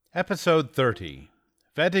Episode 30,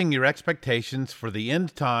 Vetting Your Expectations for the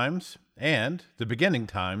End Times and the Beginning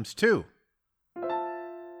Times, too.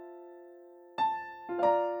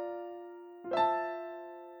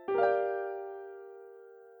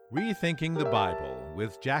 Rethinking the Bible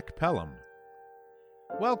with Jack Pelham.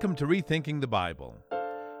 Welcome to Rethinking the Bible.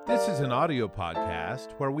 This is an audio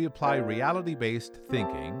podcast where we apply reality-based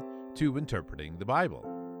thinking to interpreting the Bible.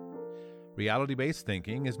 Reality-based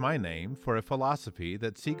thinking is my name for a philosophy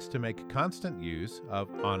that seeks to make constant use of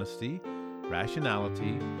honesty,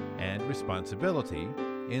 rationality, and responsibility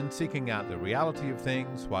in seeking out the reality of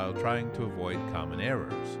things while trying to avoid common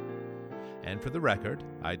errors. And for the record,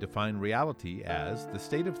 I define reality as the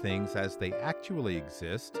state of things as they actually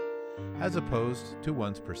exist, as opposed to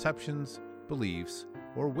one's perceptions, beliefs,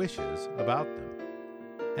 or wishes about them.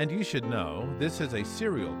 And you should know, this is a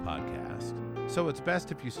serial podcast, so it's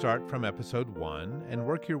best if you start from episode 1 and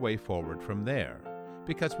work your way forward from there,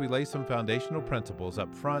 because we lay some foundational principles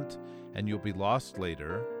up front, and you'll be lost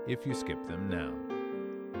later if you skip them now.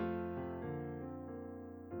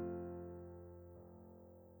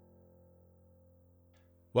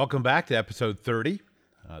 Welcome back to episode 30.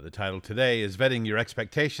 The title today is Vetting Your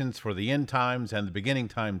Expectations for the End Times and the Beginning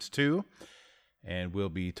Times, too. And we'll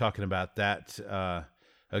be talking about that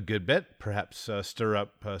a good bit, perhaps stir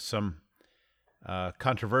up some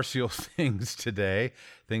controversial things today,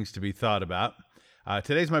 things to be thought about.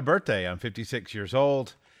 Today's my birthday. I'm 56 years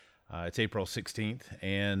old. It's April 16th,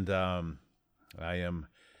 and I am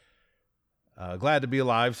glad to be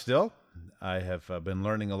alive still. I have been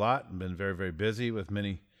learning a lot and been very, very busy with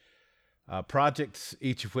many projects,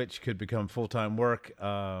 each of which could become full-time work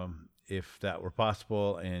if that were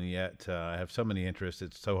possible, and yet I have so many interests,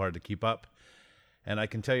 it's so hard to keep up. And I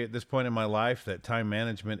can tell you at this point in my life that time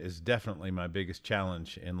management is definitely my biggest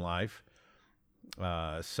challenge in life.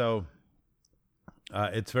 So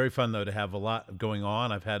it's very fun, though, to have a lot going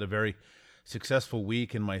on. I've had a very successful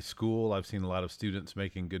week in my school. I've seen a lot of students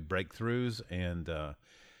making good breakthroughs, and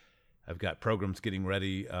I've got programs getting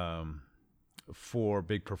ready for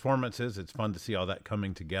big performances. It's fun to see all that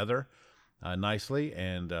coming together nicely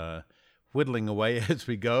and whittling away as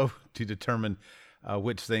we go to determine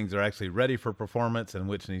which things are actually ready for performance and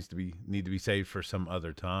which need to be saved for some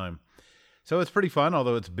other time. So it's pretty fun,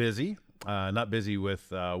 although it's busy. Not busy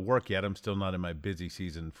with work yet. I'm still not in my busy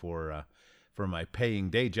season for my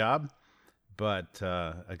paying day job, but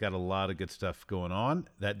I got a lot of good stuff going on.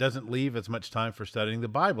 That doesn't leave as much time for studying the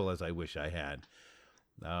Bible as I wish I had.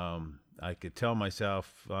 I could tell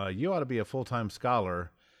myself, you ought to be a full-time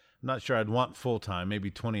scholar. I'm not sure I'd want full-time,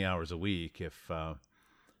 maybe 20 hours a week if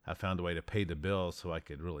I found a way to pay the bills so I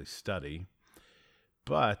could really study.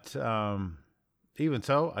 But even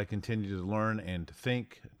so, I continue to learn and to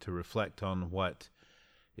think, to reflect on what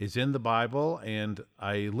is in the Bible. And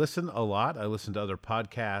I listen a lot. I listen to other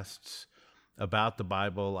podcasts about the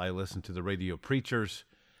Bible. I listen to the radio preachers.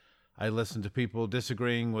 I listen to people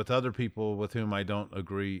disagreeing with other people with whom I don't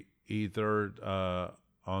agree either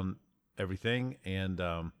on everything. And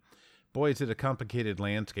boy, is it a complicated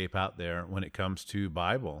landscape out there when it comes to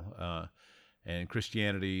Bible and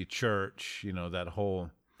Christianity, church, that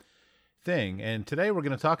whole thing. And today we're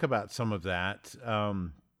going to talk about some of that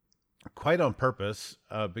quite on purpose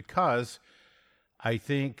because I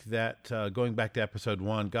think that going back to episode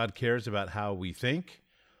 1, God cares about how we think,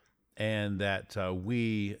 and that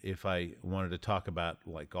we, if I wanted to talk about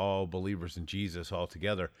like all believers in Jesus all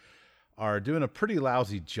together, are doing a pretty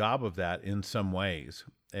lousy job of that in some ways.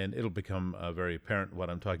 And it'll become very apparent what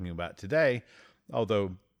I'm talking about today,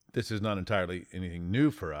 although this is not entirely anything new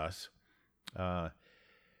for us.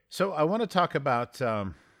 So I want to talk about,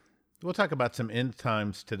 we'll talk about some end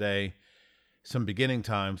times today, some beginning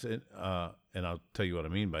times, and I'll tell you what I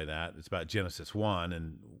mean by that. It's about Genesis 1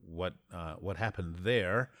 and what happened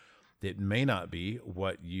there. It may not be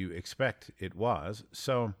what you expect it was.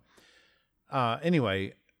 So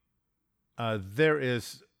anyway, there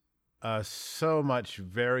is so much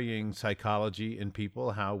varying psychology in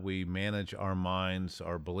people, how we manage our minds,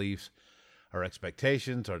 our beliefs, our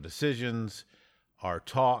expectations, our decisions, our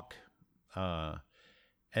talk.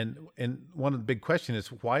 And one of the big questions is,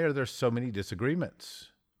 why are there so many disagreements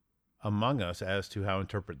among us as to how to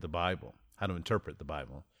interpret the Bible?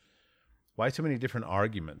 Why so many different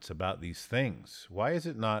arguments about these things? Why is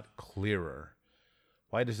it not clearer?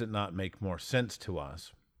 Why does it not make more sense to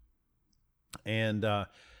us? And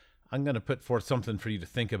I'm going to put forth something for you to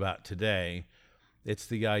think about today. It's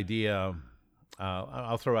the idea,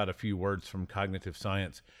 I'll throw out a few words from cognitive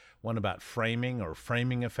science, one about framing or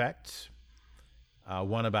framing effects,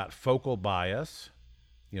 one about focal bias,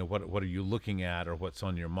 what are you looking at, or what's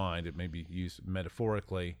on your mind? It may be used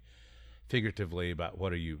metaphorically, figuratively, about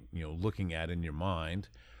what are you looking at in your mind,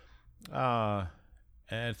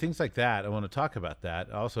 and things like that. I want to talk about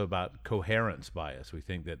that. Also about coherence bias. We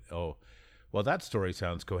think that, oh, well, that story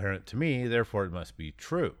sounds coherent to me, therefore it must be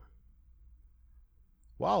true.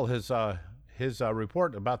 Well, his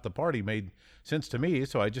report about the party made sense to me,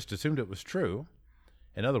 so I just assumed it was true.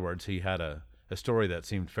 In other words, he had a story that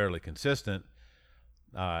seemed fairly consistent,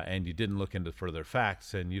 and you didn't look into further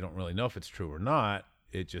facts, and you don't really know if it's true or not.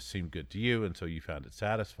 It just seemed good to you, and so you found it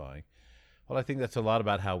satisfying. Well, I think that's a lot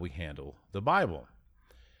about how we handle the Bible.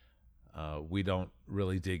 We don't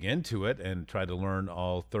really dig into it and try to learn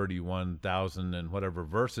all 31,000 and whatever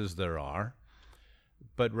verses there are,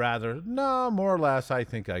 but rather, no, more or less, I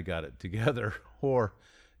think I got it together. Or,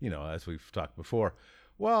 as we've talked before,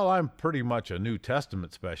 well, I'm pretty much a New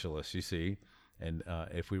Testament specialist, you see. And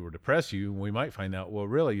if we were to press you, we might find out, well,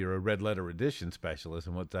 really, you're a red letter edition specialist,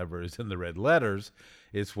 and whatever is in the red letters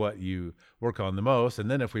is what you work on the most.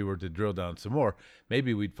 And then if we were to drill down some more,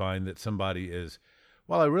 maybe we'd find that somebody is,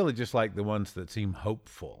 well, I really just like the ones that seem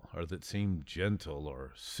hopeful or that seem gentle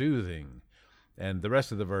or soothing. And the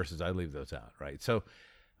rest of the verses, I leave those out, right? So,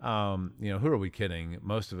 who are we kidding?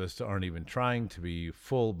 Most of us aren't even trying to be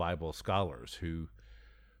full Bible scholars who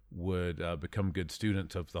would become good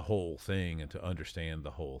students of the whole thing and to understand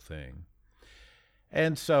the whole thing.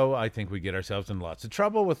 And so I think we get ourselves in lots of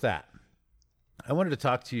trouble with that. I wanted to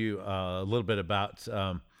talk to you a little bit about,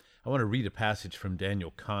 I want to read a passage from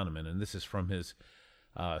Daniel Kahneman, and this is from his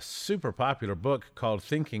super popular book called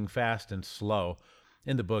Thinking Fast and Slow.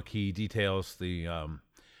 In the book, he details the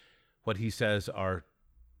what he says are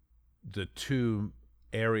the two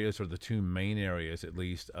areas, or the two main areas at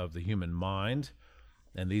least, of the human mind.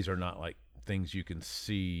 And these are not like things you can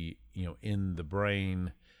see, in the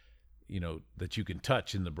brain, that you can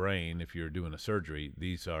touch in the brain if you're doing a surgery.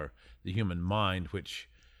 These are the human mind, which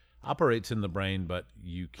operates in the brain, but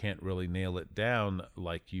you can't really nail it down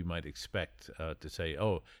like you might expect to say,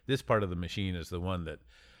 oh, this part of the machine is the one that,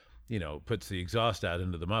 puts the exhaust out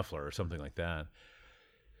into the muffler or something like that.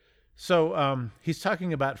 So he's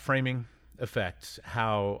talking about framing effects,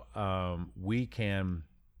 how we can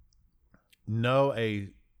know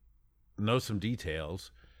some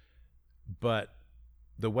details, but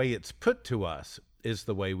the way it's put to us is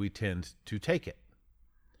the way we tend to take it,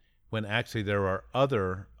 when actually there are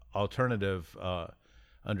other alternative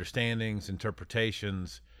understandings,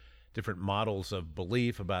 interpretations, different models of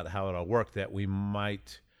belief about how it'll work that we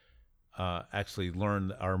might actually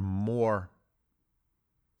learn are more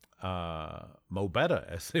beta,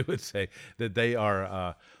 as they would say, that they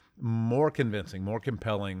are more convincing, more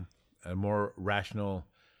compelling, more rational,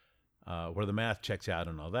 where the math checks out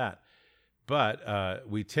and all that. But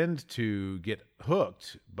we tend to get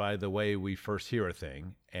hooked by the way we first hear a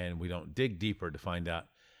thing, and we don't dig deeper to find out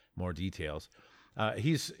more details.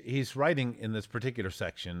 He's writing in this particular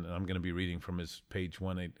section, and I'm going to be reading from his page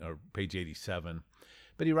 87.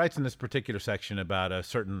 But he writes in this particular section about a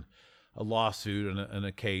lawsuit and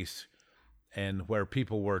a case, and where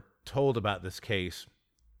people were told about this case,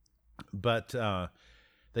 but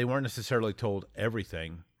they weren't necessarily told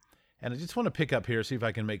everything. And I just want to pick up here, see if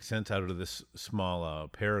I can make sense out of this small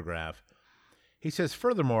paragraph. He says,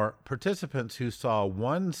 furthermore, participants who saw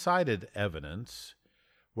one-sided evidence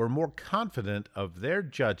were more confident of their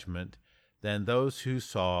judgment than those who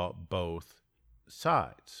saw both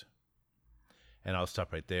sides. And I'll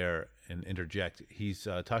stop right there and interject. He's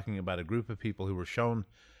talking about a group of people who were shown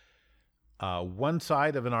one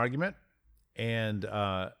side of an argument, and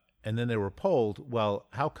then they were polled, well,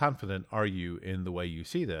 how confident are you in the way you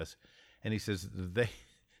see this? And he says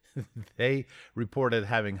they reported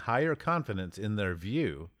having higher confidence in their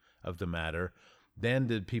view of the matter than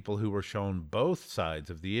did people who were shown both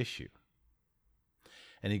sides of the issue.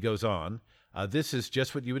 And he goes on, this is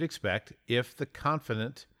just what you would expect if the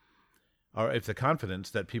confidence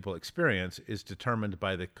that people experience is determined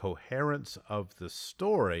by the coherence of the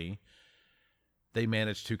story they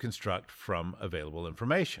manage to construct from available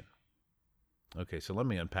information. Okay, so let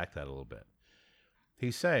me unpack that a little bit.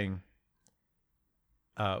 He's saying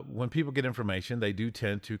when people get information, they do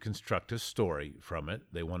tend to construct a story from it.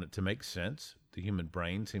 They want it to make sense. The human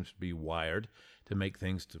brain seems to be wired to make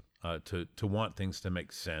things to want things to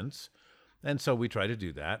make sense. And so we try to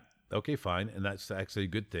do that. Okay, fine. And that's actually a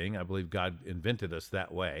good thing. I believe God invented us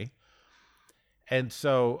that way. And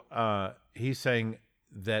so he's saying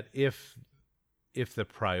that if the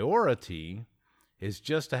priority is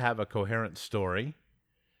just to have a coherent story,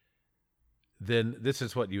 then this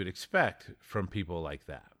is what you would expect from people like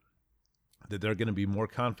that they're going to be more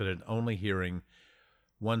confident only hearing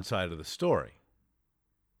one side of the story.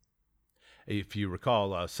 If you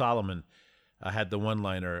recall, Solomon had the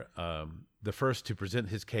one-liner, the first to present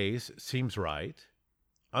his case seems right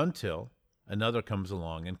until another comes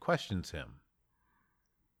along and questions him.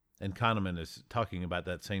 And Kahneman is talking about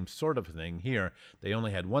that same sort of thing here. They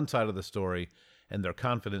only had one side of the story, and their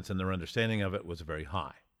confidence and their understanding of it was very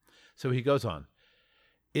high. So he goes on.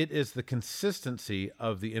 It is the consistency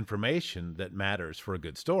of the information that matters for a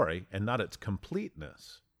good story, and not its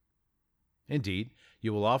completeness. Indeed,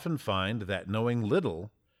 you will often find that knowing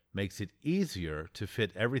little makes it easier to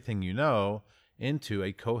fit everything you know into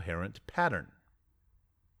a coherent pattern.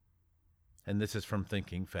 And this is from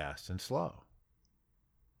Thinking Fast and Slow.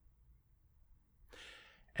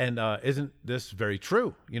 And isn't this very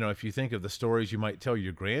true? You know, if you think of the stories you might tell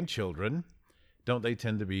your grandchildren, don't they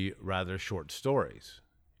tend to be rather short stories?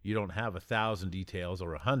 You don't have 1,000 details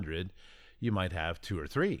or 100. You might have 2 or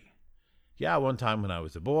 3. Yeah, one time when I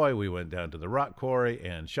was a boy, we went down to the rock quarry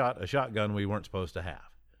and shot a shotgun we weren't supposed to have.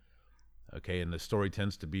 Okay, and the story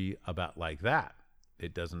tends to be about like that.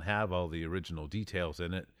 It doesn't have all the original details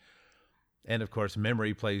in it. And of course,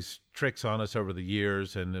 memory plays tricks on us over the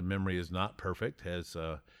years, and the memory is not perfect, as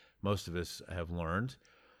most of us have learned.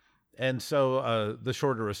 And so the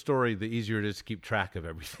shorter a story, the easier it is to keep track of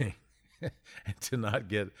everything and to not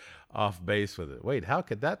get off base with it. Wait, how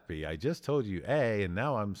could that be? I just told you A, and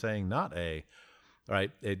now I'm saying not A. All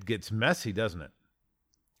right, it gets messy, doesn't it?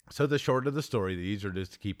 So the shorter the story, the easier it is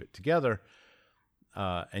to keep it together.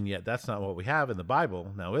 And yet that's not what we have in the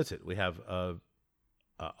Bible, now is it? We have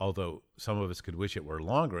although some of us could wish it were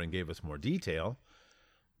longer and gave us more detail,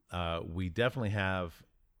 we definitely have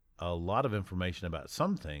a lot of information about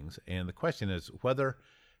some things. And the question is whether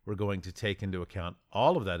we're going to take into account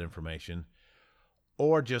all of that information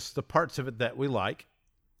or just the parts of it that we like,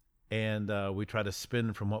 and we try to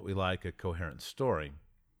spin from what we like a coherent story.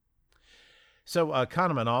 So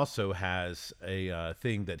Kahneman also has a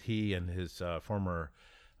thing that he and his former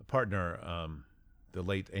partner, the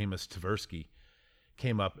late Amos Tversky,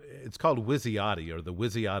 came up. It's called Wysiati, or the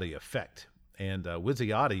Wysiati effect. And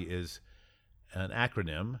Wysiati is an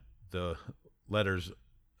acronym, the letters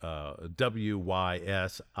W-Y-S-I-A-T-A,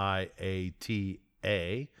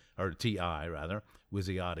 or T-I rather,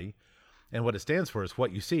 Wysiati. And what it stands for is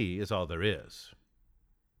what you see is all there is.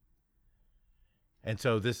 And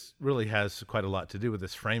so this really has quite a lot to do with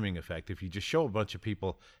this framing effect. If you just show a bunch of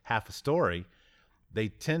people half a story, they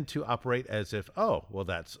tend to operate as if, oh, well,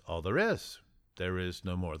 that's all there is. There is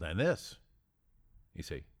no more than this, you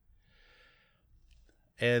see.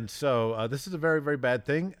 And so this is a very, very bad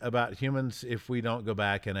thing about humans if we don't go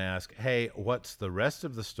back and ask, hey, what's the rest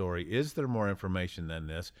of the story? Is there more information than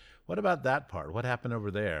this? What about that part? What happened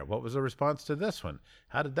over there? What was the response to this one?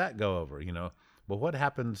 How did that go over? You know, well, what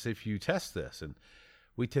happens if you test this? And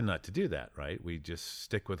we tend not to do that, right? We just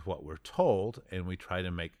stick with what we're told, and we try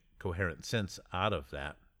to make coherent sense out of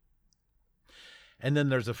that. And then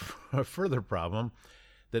there's a further problem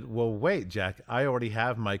that, well, wait, Jack, I already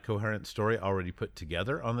have my coherent story already put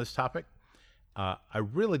together on this topic. I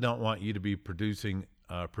really don't want you to be presenting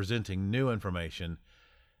new information.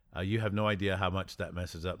 You have no idea how much that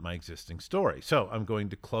messes up my existing story. So I'm going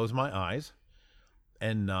to close my eyes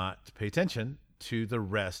and not pay attention to the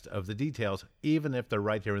rest of the details, even if they're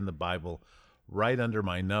right here in the Bible, right under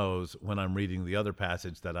my nose when I'm reading the other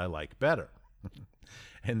passage that I like better.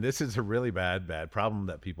 And this is a really bad problem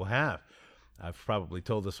that people have. I've probably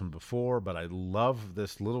told this one before, but I love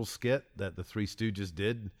this little skit that the Three Stooges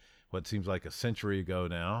did, what seems like a century ago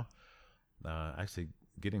now. Actually,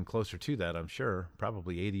 getting closer to that, I'm sure.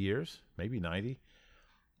 Probably 80 years, maybe 90.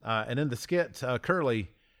 And in the skit,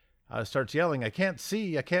 Curly starts yelling, I can't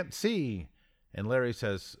see, I can't see. And Larry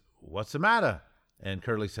says, what's the matter? And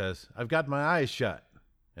Curly says, I've got my eyes shut.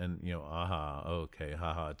 And, you know, aha, okay,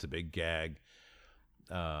 haha, it's a big gag.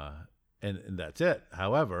 And that's it.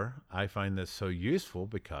 However, I find this so useful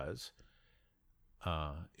because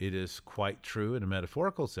it is quite true in a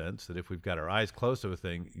metaphorical sense that if we've got our eyes closed to a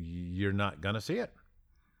thing, you're not going to see it.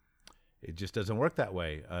 It just doesn't work that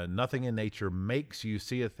way. Nothing in nature makes you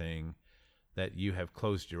see a thing that you have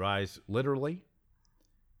closed your eyes literally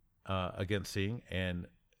against seeing, and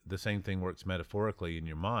the same thing works metaphorically in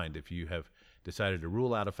your mind. If you have decided to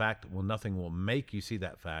rule out a fact, well, nothing will make you see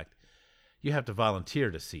that fact. You have to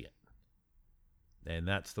volunteer to see it. And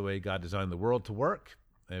that's the way God designed the world to work.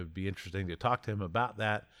 It would be interesting to talk to him about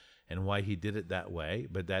that and why he did it that way,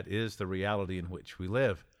 but that is the reality in which we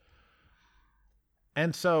live.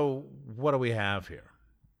 And so what do we have here?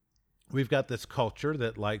 We've got this culture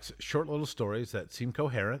that likes short little stories that seem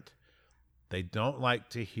coherent. They don't like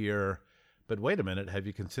to hear But wait a minute, have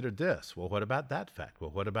you considered this? Well, what about that fact? Well,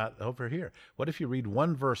 what about over here? What if you read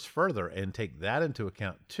one verse further and take that into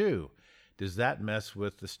account too? Does that mess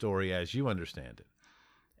with the story as you understand it?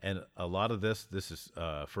 And a lot of this is,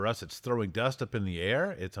 for us, it's throwing dust up in the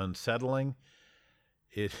air. It's unsettling.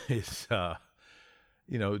 It is,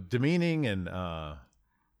 demeaning and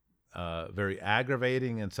very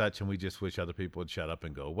aggravating and such. And we just wish other people would shut up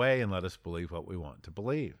and go away and let us believe what we want to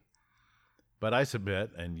believe. But I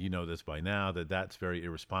submit, and you know this by now, that that's very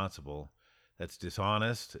irresponsible. That's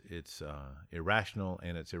dishonest. It's irrational,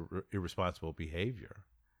 and it's irresponsible behavior.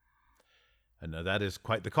 And that is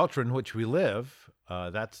quite the culture in which we live.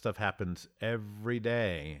 That stuff happens every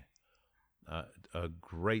day, a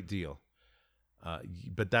great deal.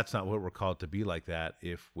 But that's not what we're called to be like that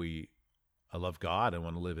if we love God and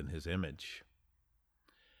want to live in his image.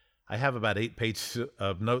 I have about 8 pages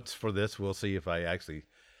of notes for this. We'll see if I actually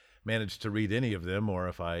manage to read any of them or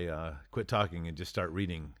if I quit talking and just start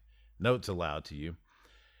reading notes aloud to you.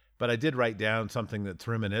 But I did write down something that's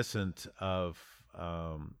reminiscent of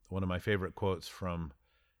one of my favorite quotes from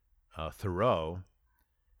Thoreau,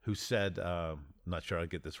 who said, I'm not sure I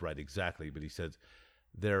get this right exactly, but he said,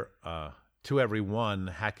 to every one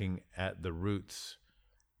hacking at the roots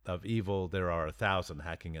of evil, there are 1,000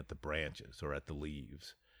 hacking at the branches or at the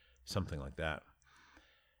leaves, something like that.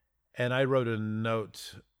 And I wrote a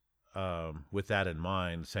note with that in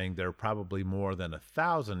mind, saying there are probably more than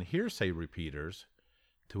 1,000 hearsay repeaters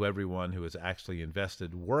to everyone who is actually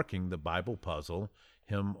invested working the Bible puzzle,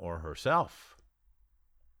 him or herself.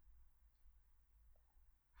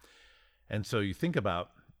 And so you think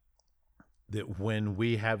about that when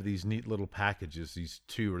we have these neat little packages, these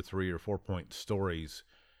 2 or 3 or 4 point stories,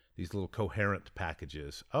 these little coherent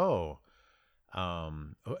packages.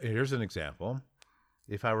 Here's an example.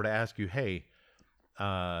 If I were to ask you, hey,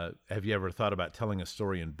 have you ever thought about telling a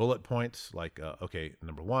story in bullet points? Like,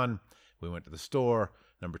 number 1, we went to the store.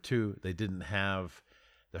 Number 2, they didn't have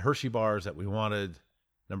the Hershey bars that we wanted.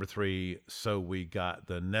 Number 3, so we got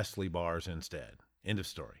the Nestle bars instead. End of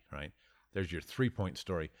story, right? There's your 3-point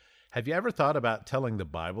story. Have you ever thought about telling the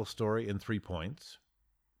Bible story in 3 points?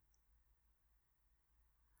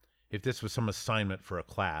 If this was some assignment for a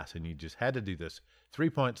class and you just had to do this, 3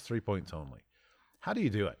 points, 3 points only. How do you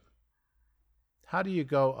do it? How do you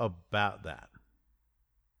go about that?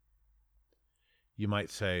 You might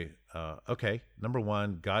say, number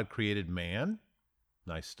 1, God created man.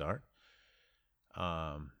 Nice start.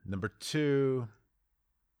 Number 2,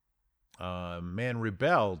 man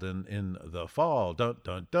rebelled in the fall. Dun,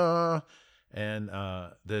 dun, dun. And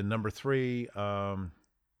then number 3,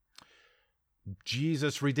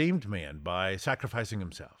 Jesus redeemed man by sacrificing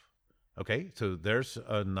himself. Okay, so there's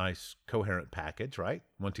a nice coherent package, right?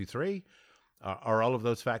 1, 2, 3. Are all of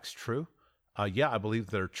those facts true? Yeah, I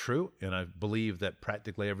believe they're true, and I believe that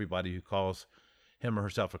practically everybody who calls him or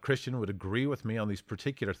herself a Christian would agree with me on these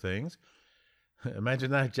particular things.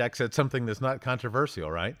 Imagine that Jack said something that's not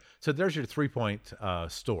controversial, right? So there's your 3-point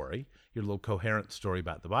story, your little coherent story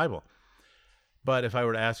about the Bible. But if I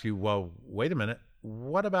were to ask you, well, wait a minute,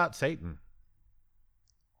 what about Satan?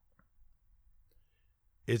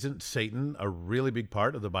 Isn't Satan a really big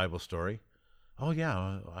part of the Bible story? Oh,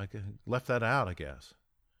 yeah, I left that out, I guess.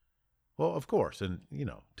 Well, of course, and,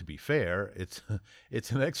 to be fair, it's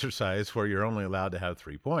an exercise where you're only allowed to have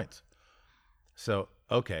 3 points. So,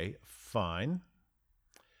 okay, fine.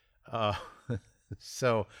 But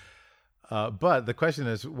the question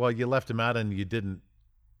is, well, you left him out and you didn't,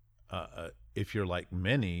 if you're like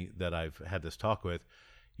many that I've had this talk with,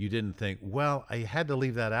 you didn't think, well, I had to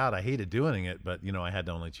leave that out. I hated doing it, but, I had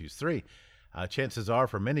to only choose 3. Chances are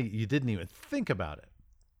for many, you didn't even think about it.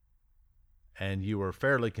 And you were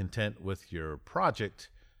fairly content with your project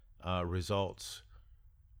results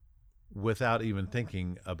without even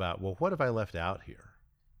thinking about, well, what have I left out here?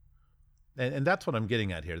 And that's what I'm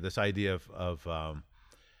getting at here, this idea of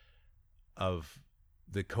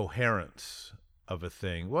the coherence of a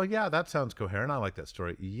thing. Well, yeah, that sounds coherent. I like that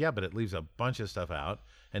story. Yeah, but it leaves a bunch of stuff out,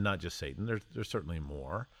 and not just Satan. There's certainly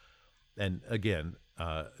more. And again,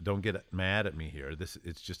 don't get mad at me here.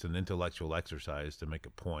 It's just an intellectual exercise to make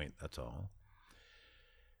a point. That's all.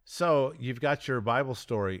 So you've got your Bible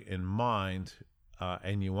story in mind,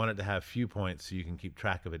 and you want it to have few points so you can keep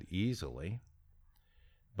track of it easily.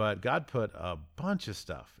 But God put a bunch of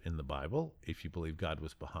stuff in the Bible, if you believe God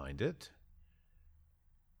was behind it.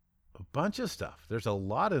 A bunch of stuff. There's a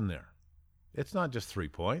lot in there. It's not just 3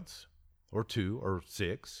 points, or 2, or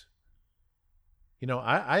 6.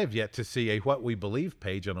 I have yet to see a What We Believe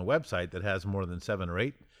page on a website that has more than 7 or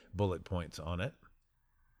 8 bullet points on it.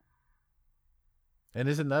 And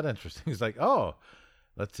isn't that interesting? It's like, oh,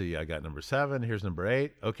 let's see, I got number 7. Here's number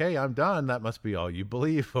 8. Okay, I'm done. That must be all you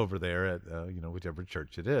believe over there at, whichever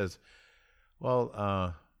church it is.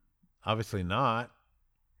 Well, obviously not,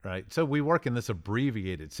 right? So we work in this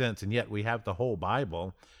abbreviated sense, and yet we have the whole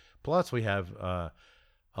Bible. Plus, we have a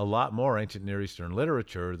lot more ancient Near Eastern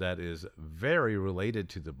literature that is very related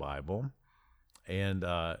to the Bible, and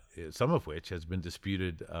some of which has been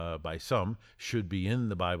disputed by some, should be in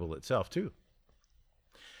the Bible itself, too.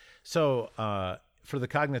 So for the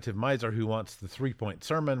cognitive miser who wants the 3-point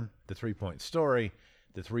sermon, the 3-point story,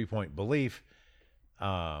 the 3-point belief,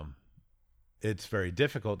 it's very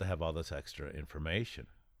difficult to have all this extra information.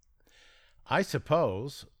 I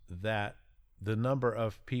suppose that the number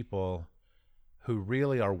of people who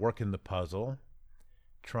really are working the puzzle,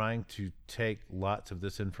 trying to take lots of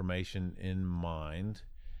this information in mind,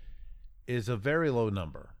 is a very low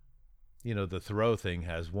number. You know, the Thoreau thing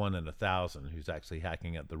has 1 in 1,000 who's actually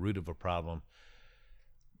hacking at the root of a problem.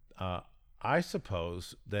 I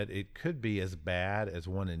suppose that it could be as bad as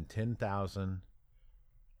 1 in 10,000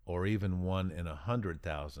 or even 1 in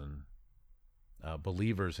 100,000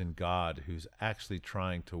 believers in God who's actually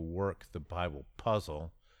trying to work the Bible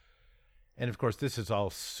puzzle. And of course, this is all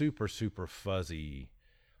super, super fuzzy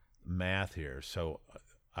math here, so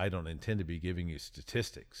I don't intend to be giving you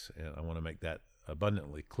statistics, and I want to make that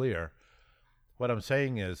abundantly clear. What I'm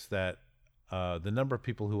saying is that the number of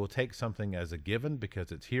people who will take something as a given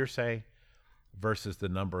because it's hearsay versus the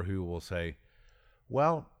number who will say,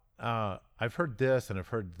 well, I've heard this and I've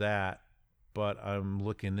heard that, but I'm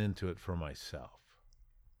looking into it for myself.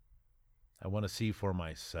 I want to see for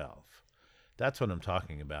myself. That's what I'm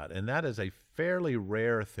talking about. And that is a fairly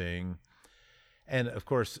rare thing. And of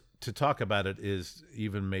course, to talk about it is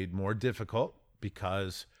even made more difficult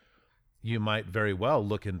because you might very well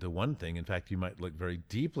look into one thing. In fact, you might look very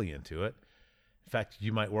deeply into it. In fact,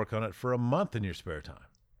 you might work on it for a month in your spare time.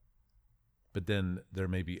 But then there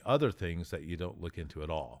may be other things that you don't look into at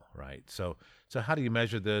all, right? So how do you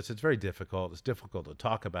measure this? It's very difficult. It's difficult to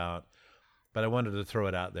talk about. But I wanted to throw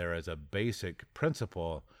it out there as a basic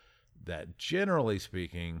principle that, generally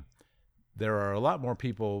speaking, there are a lot more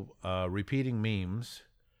people repeating memes,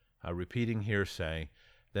 repeating hearsay,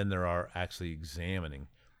 than there are actually examining.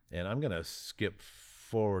 And I'm going to skip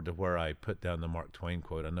forward to where I put down the Mark Twain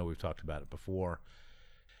quote. I know we've talked about it before.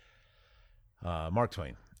 Mark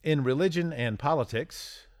Twain. In religion and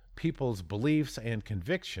politics, people's beliefs and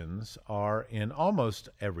convictions are, in almost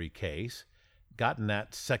every case, gotten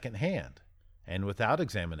at secondhand and without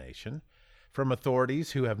examination from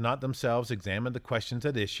authorities who have not themselves examined the questions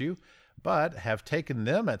at issue, but have taken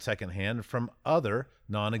them at secondhand from other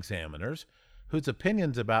non-examiners whose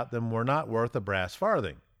opinions about them were not worth a brass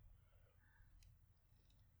farthing.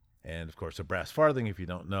 And, of course, a brass farthing, if you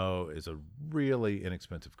don't know, is a really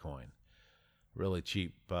inexpensive coin. Really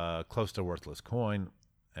cheap, close to worthless coin.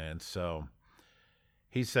 And so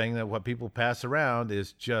he's saying that what people pass around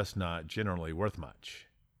is just not generally worth much.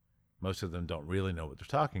 Most of them don't really know what they're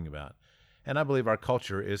talking about. And I believe our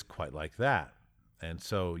culture is quite like that. And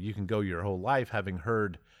so you can go your whole life having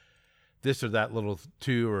heard this or that little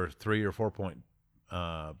 2 or 3 or 4 point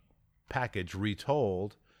package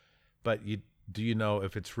retold, but do you know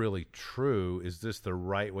if it's really true? Is this the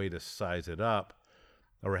right way to size it up?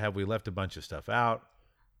 Or have we left a bunch of stuff out?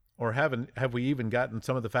 Or have we even gotten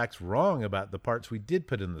some of the facts wrong about the parts we did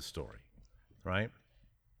put in the story, right?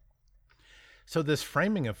 So this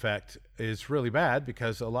framing effect is really bad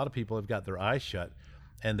because a lot of people have got their eyes shut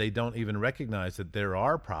and they don't even recognize that there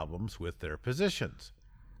are problems with their positions.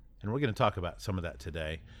 And we're going to talk about some of that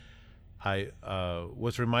today. I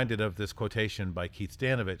was reminded of this quotation by Keith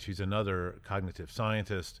Stanovich, who's another cognitive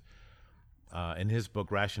scientist, in his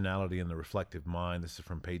book, Rationality and the Reflective Mind. This is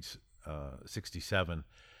from page 67.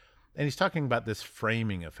 And he's talking about this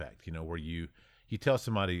framing effect, where you tell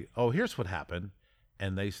somebody, oh, here's what happened.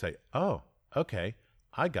 And they say, oh, okay,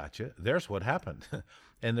 I got you. There's what happened.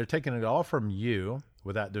 And they're taking it all from you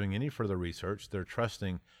without doing any further research. They're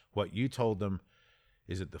trusting what you told them.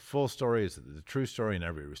 Is it the full story? Is it the true story in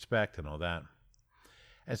every respect and all that?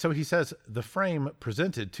 And so he says the frame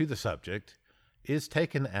presented to the subject is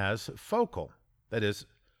taken as focal. That is,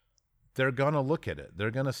 they're going to look at it.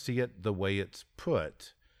 They're going to see it the way it's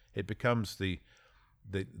put. It becomes the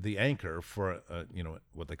anchor for,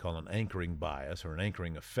 what they call an anchoring bias or an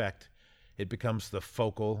anchoring effect. It becomes the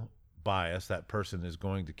focal bias. That person is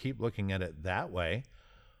going to keep looking at it that way.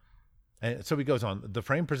 And so he goes on, the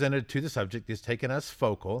frame presented to the subject is taken as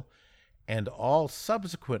focal, and all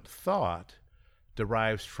subsequent thought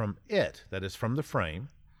derives from it, that is, from the frame,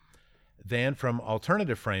 then from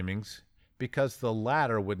alternative framings because the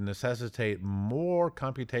latter would necessitate more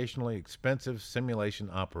computationally expensive simulation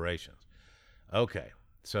operations. Okay,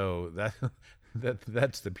 so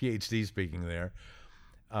that's the PhD speaking there.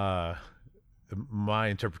 My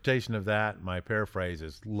interpretation of that, my paraphrase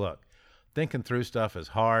is, look, thinking through stuff is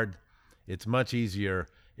hard. It's much easier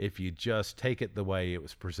if you just take it the way it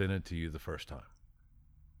was presented to you the first time.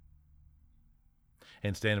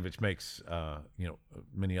 And Stanovich makes,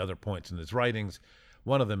 many other points in his writings.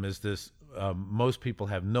 One of them is this: most people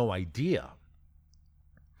have no idea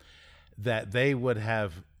that they would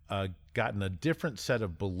have gotten a different set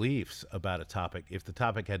of beliefs about a topic if the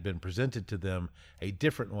topic had been presented to them a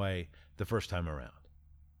different way the first time around.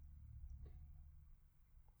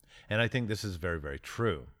 And I think this is very, very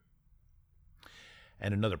true.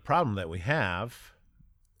 And another problem that we have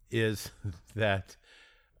is that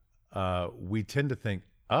we tend to think,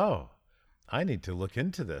 oh, I need to look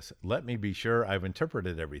into this. Let me be sure I've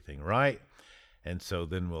interpreted everything right. And so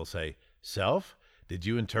then we'll say, self, did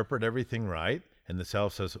you interpret everything right? And the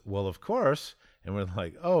self says, well, of course. And we're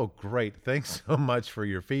like, oh, great. Thanks so much for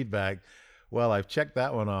your feedback. Well, I've checked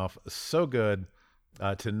that one off. So good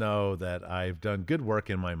to know that I've done good work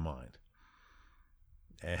in my mind.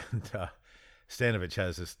 And Stanovich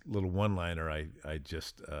has this little one-liner I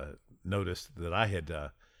just noticed that I had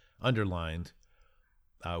underlined,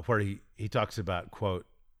 where he talks about, quote,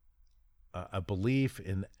 a belief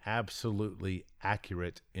in absolutely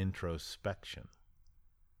accurate introspection.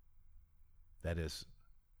 That is,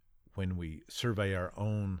 when we survey our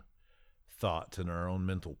own thoughts and our own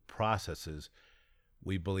mental processes,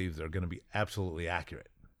 we believe they're going to be absolutely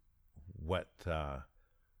accurate.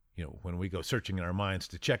 When we go searching in our minds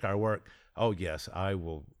to check our work, oh yes, I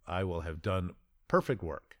will have done perfect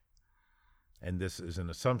work. And this is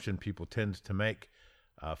an assumption people tend to make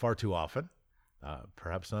far too often.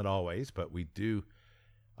 Perhaps not always, but we do.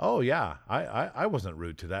 Oh yeah, I wasn't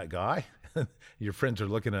rude to that guy. Your friends are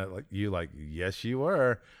looking at you like, yes, you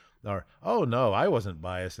were. Or, oh no, I wasn't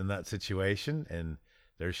biased in that situation. And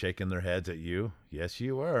they're shaking their heads at you. Yes,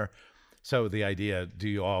 you were. So the idea, do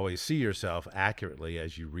you always see yourself accurately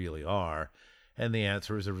as you really are? And the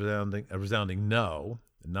answer is a resounding no,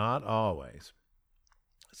 not always.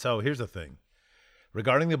 So here's the thing.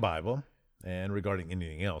 Regarding the Bible, and regarding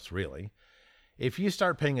anything else really, if you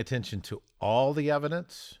start paying attention to all the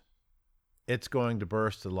evidence, it's going to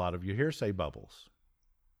burst a lot of your hearsay bubbles.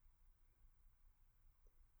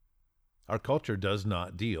 Our culture does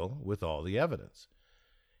not deal with all the evidence.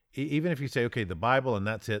 Even if you say, okay, the Bible and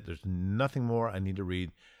that's it, there's nothing more I need to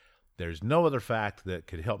read. There's no other fact that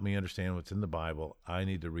could help me understand what's in the Bible. I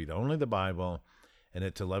need to read only the Bible, and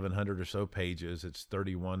it's 1,100 or so pages. It's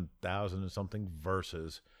 31,000 and something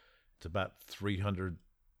verses. It's about 300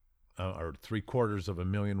 or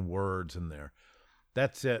 750,000 words in there.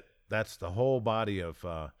 That's it. That's the whole body of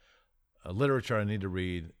literature I need to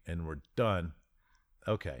read, and we're done.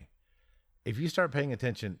 Okay. If you start paying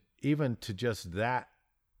attention even to just that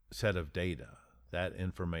set of data, that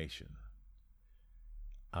information,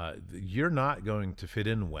 you're not going to fit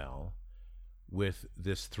in well with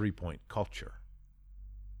this 3-point culture.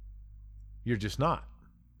 You're just not.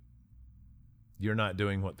 You're not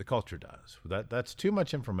doing what the culture does. That's too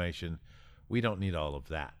much information. We don't need all of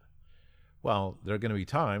that. Well, there are going to be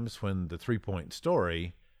times when the 3-point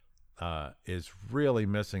story is really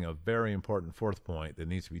missing a very important fourth point that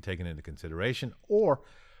needs to be taken into consideration, or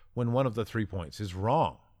when one of the 3 points is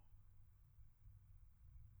wrong.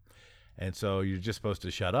 And so you're just supposed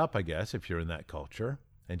to shut up, I guess, if you're in that culture,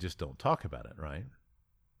 and just don't talk about it, right?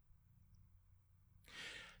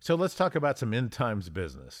 So let's talk about some end times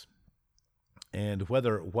business and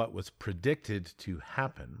whether what was predicted to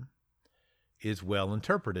happen is well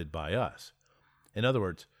interpreted by us. In other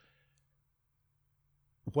words,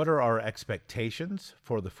 what are our expectations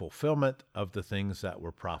for the fulfillment of the things that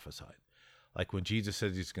were prophesied? Like when Jesus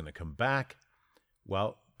says he's going to come back,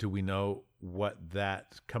 well, do we know what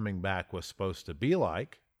that coming back was supposed to be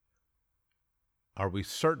like? Are we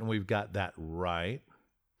certain we've got that right?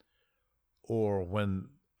 Or when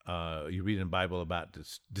you read in the Bible about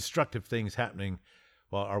destructive things happening,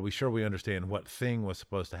 well, are we sure we understand what thing was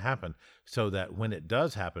supposed to happen so that when it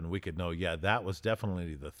does happen, we could know, yeah, that was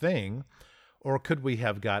definitely the thing? Or could we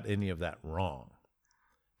have got any of that wrong?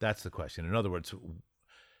 That's the question. In other words,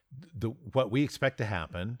 what we expect to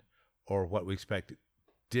happen, or what we expect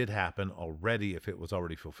did happen already, if it was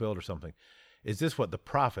already fulfilled or something, is this what the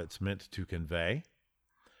prophets meant to convey?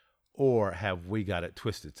 Or have we got it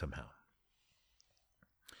twisted somehow?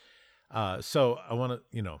 So I want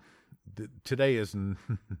to, today is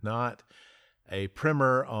not a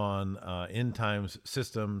primer on end times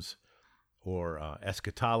systems or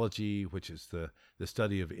eschatology, which is the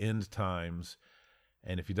study of end times.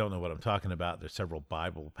 And if you don't know what I'm talking about, there's several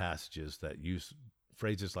Bible passages that use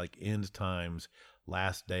phrases like end times,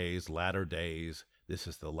 last days, latter days, this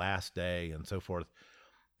is the last day, and so forth.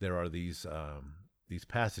 There are these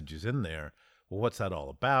passages in there. Well, what's that all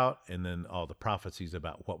about? And then all the prophecies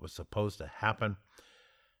about what was supposed to happen.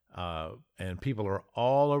 And people are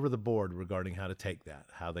all over the board regarding how to take that,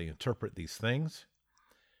 how they interpret these things.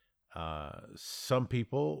 Some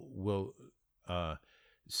people will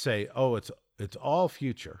say, "Oh, it's all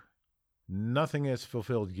future. Nothing is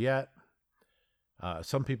fulfilled yet."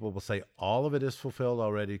 Some people will say all of it is fulfilled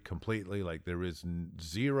already completely, like there is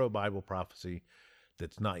zero Bible prophecy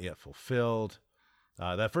that's not yet fulfilled.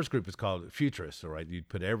 That first group is called futurists, all right? You'd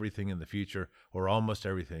put everything in the future, or almost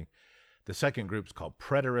everything. The second group is called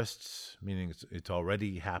preterists, meaning it's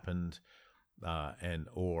already happened,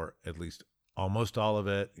 or at least almost all of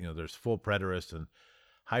it. You know, there's full preterists and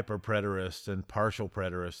hyper preterists and partial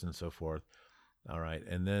preterists and so forth. All right,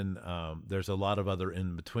 and then there's a lot of other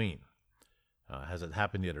in between. Has it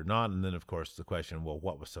happened yet or not? And then, of course, the question, well,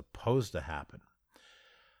 what was supposed to happen?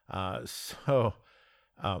 So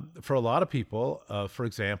for a lot of people, for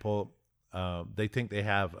example, they think they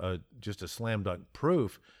have just a slam dunk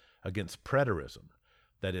proof against preterism.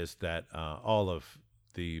 That is that all of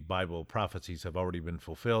the Bible prophecies have already been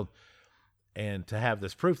fulfilled. And to have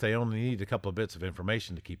this proof, they only need a couple of bits of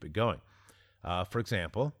information to keep it going. For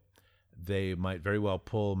example, they might very well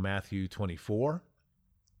pull Matthew 24,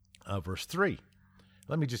 verse 3.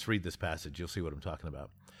 Let me just read this passage. You'll see what I'm talking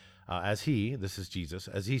about. This is Jesus,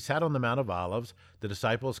 as he sat on the Mount of Olives, the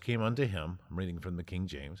disciples came unto him. I'm reading from the King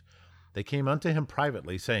James. They came unto him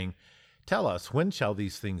privately, saying, Tell us, when shall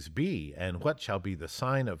these things be, and what shall be the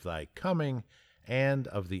sign of thy coming and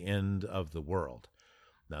of the end of the world?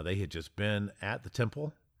 Now, they had just been at the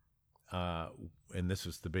temple, and this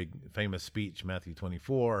was the big famous speech, Matthew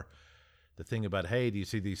 24. The thing about, hey, do you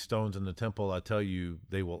see these stones in the temple? I tell you,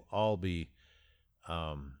 they will all be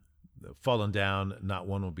fallen down. Not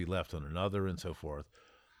one will be left on another, and so forth.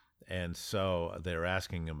 And so they're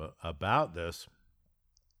asking him about this,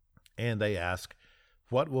 and they ask,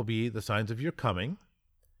 what will be the signs of your coming?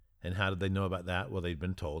 And how did they know about that? Well, they'd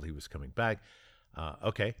been told he was coming back.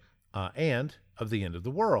 And of the end of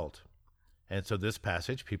the world. And so this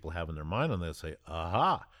passage people have in their mind, and they'll say,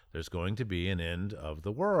 aha, there's going to be an end of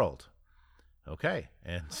the world. Okay,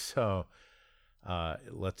 and so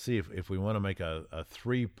let's see if we want to make a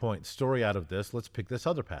 3-point story out of this. Let's pick this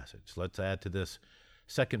other passage. Let's add to this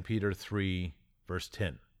 2 Peter 3, verse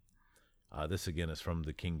 10. This again is from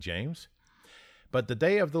the King James. But the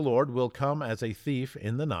day of the Lord will come as a thief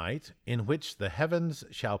in the night, in which the heavens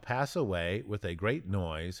shall pass away with a great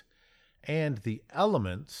noise, and the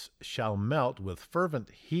elements shall melt with fervent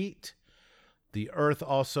heat. The earth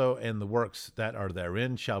also and the works that are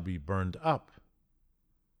therein shall be burned up.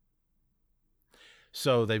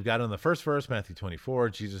 So they've got in the first verse, Matthew 24,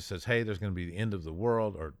 Jesus says, hey, there's going to be the end of the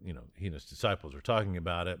world, or, he and his disciples are talking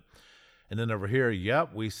about it. And then over here,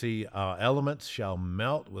 we see elements shall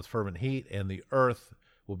melt with fervent heat, and the earth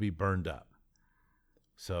will be burned up.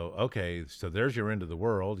 So, okay, so there's your end of the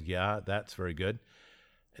world. Yeah, that's very good.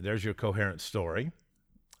 There's your coherent story.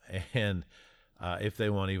 And if they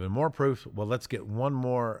want even more proof, well, let's get one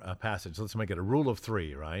more passage. Let's make it a rule of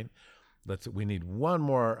 3, right? We need one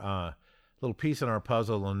more little piece in our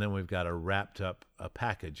puzzle, and then we've got a wrapped up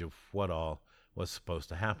package of what all was supposed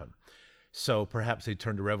to happen. So perhaps they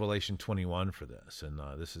turn to Revelation 21 for this. And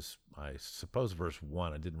this is, I suppose, verse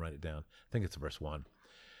 1. I didn't write it down. I think it's verse 1.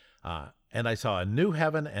 And I saw a new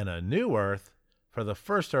heaven and a new earth, for the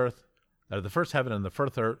first heaven and the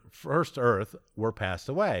first earth were passed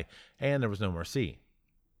away, and there was no more sea.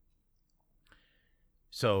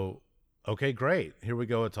 So, okay, great. Here we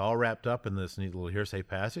go. It's all wrapped up in this neat little hearsay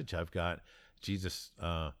passage. I've got Jesus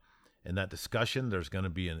in that discussion. There's going to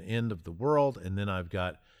be an end of the world, and then I've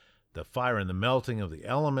got the fire and the melting of the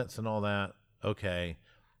elements and all that. Okay.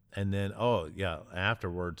 And then,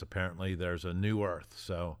 afterwards, apparently there's a new earth.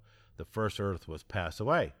 So the first earth was passed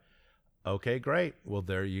away. Okay, great. Well,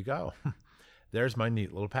 there you go. There's my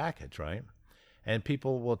neat little package, right? And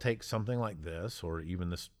people will take something like this, or even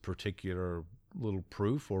this particular little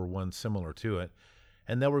proof or one similar to it,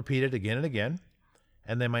 and they'll repeat it again and again.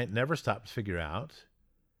 And they might never stop to figure out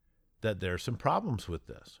that there's some problems with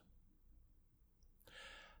this.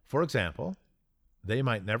 For example, they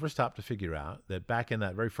might never stop to figure out that back in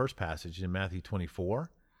that very first passage in Matthew 24,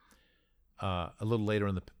 a little later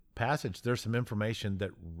in the passage, there's some information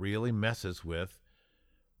that really messes with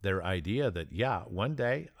their idea that, one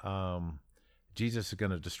day Jesus is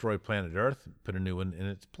going to destroy planet Earth, put a new one in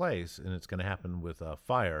its place, and it's going to happen with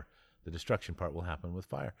fire. The destruction part will happen with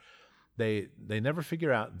fire. They never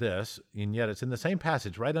figure out this, and yet it's in the same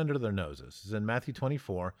passage right under their noses. It's in Matthew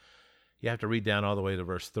 24. You have to read down all the way to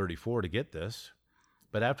verse 34 to get this.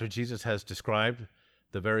 But after Jesus has described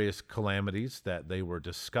the various calamities that they were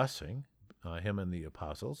discussing, him and the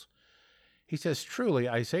apostles, he says, "Truly,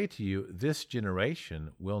 I say to you, this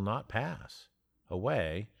generation will not pass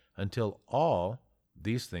away until all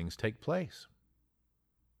these things take place."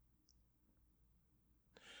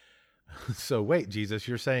 So wait, Jesus,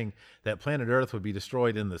 you're saying that planet Earth would be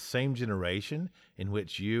destroyed in the same generation in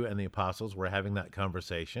which you and the apostles were having that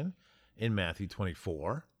conversation in Matthew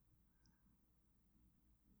 24?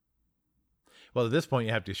 Well, at this point,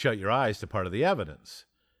 you have to shut your eyes to part of the evidence,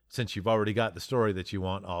 since you've already got the story that you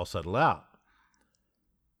want all settled out.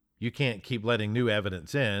 You can't keep letting new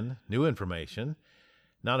evidence in, new information,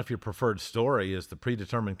 not if your preferred story is the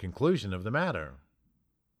predetermined conclusion of the matter.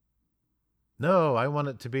 No, I want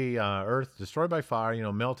it to be Earth destroyed by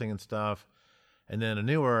fire, melting and stuff, and then a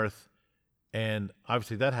new Earth. And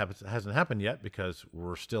obviously that hasn't happened yet because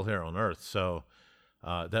we're still here on Earth. So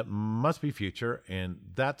that must be future, and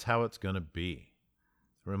that's how it's going to be.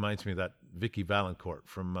 It reminds me of that Vicky Valancourt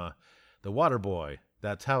from The Waterboy.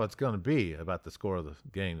 That's how it's going to be, about the score of the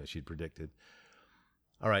game that she'd predicted.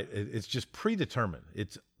 All right, it's just predetermined.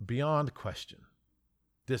 It's beyond question.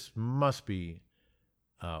 This must be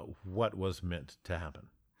what was meant to happen.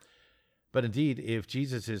 But indeed, if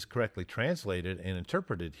Jesus is correctly translated and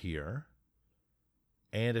interpreted here,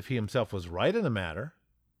 and if he himself was right in the matter,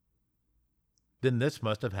 then this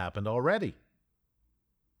must have happened already.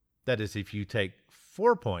 That is, if you take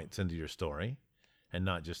 4 points into your story and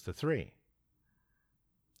not just the 3.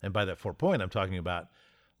 And by that 4 point, I'm talking about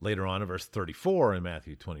later on in verse 34 in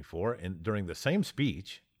Matthew 24, and during the same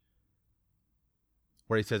speech,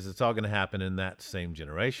 where he says it's all going to happen in that same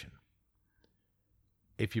generation.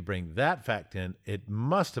 If you bring that fact in, it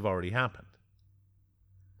must have already happened.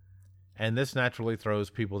 And this naturally throws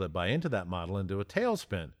people that buy into that model into a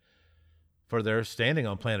tailspin, for they're standing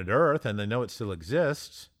on planet Earth and they know it still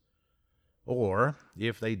exists. Or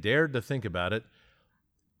if they dared to think about it,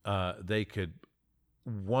 they could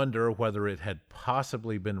wonder whether it had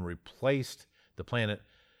possibly been replaced, the planet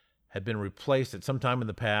had been replaced at some time in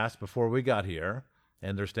the past before we got here,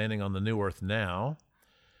 and they're standing on the new Earth now.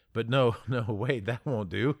 But no, wait, that won't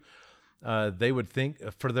do. They would think,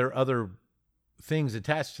 for their other things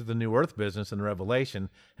attached to the new Earth business and Revelation,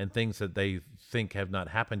 and things that they think have not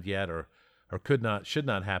happened yet, or should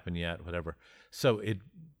not happen yet, whatever. So it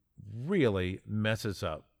really messes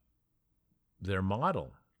up their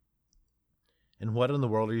model. And what in the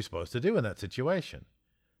world are you supposed to do in that situation?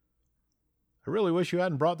 I really wish you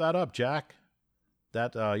hadn't brought that up, Jack.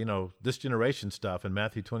 That, this generation stuff in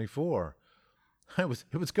Matthew 24. It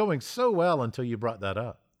was going so well until you brought that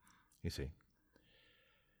up, you see.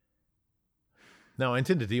 Now, I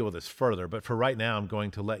intend to deal with this further, but for right now, I'm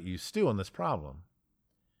going to let you stew on this problem.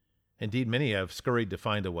 Indeed, many have scurried to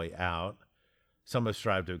find a way out. Some have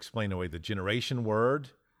strived to explain away the generation word.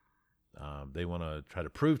 They want to try to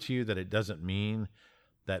prove to you that it doesn't mean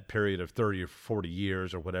that period of 30 or 40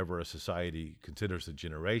 years or whatever a society considers a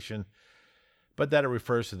generation, but that it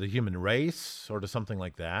refers to the human race or to something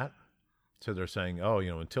like that. So they're saying,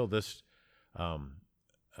 until this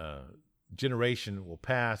generation will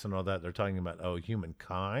pass and all that, they're talking about,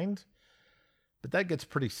 humankind. But that gets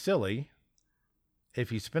pretty silly.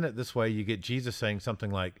 If you spin it this way, you get Jesus saying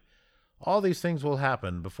something like, all these things will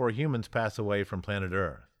happen before humans pass away from planet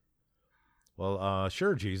Earth. Well,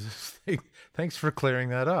 sure, Jesus. Thanks for clearing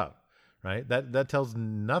that up, right? That tells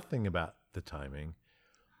nothing about the timing.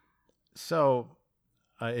 So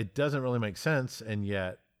it doesn't really make sense, and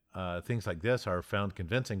yet things like this are found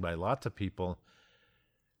convincing by lots of people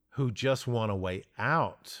who just want a way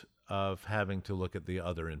out of having to look at the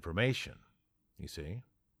other information, you see?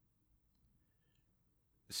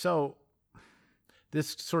 So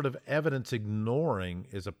this sort of evidence ignoring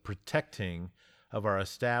is a protecting of our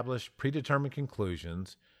established, predetermined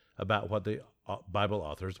conclusions about what the Bible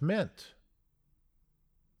authors meant.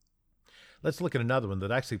 Let's look at another one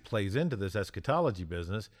that actually plays into this eschatology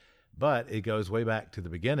business, but it goes way back to the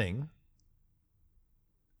beginning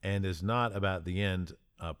and is not about the end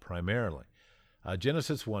primarily.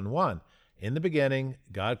 Genesis 1:1, in the beginning,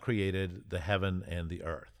 God created the heaven and the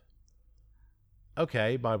earth.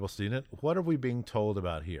 Okay, Bible student, what are we being told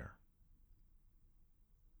about here?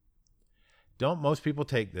 Don't most people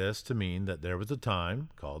take this to mean that there was a time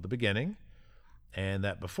called the beginning, and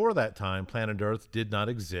that before that time, planet Earth did not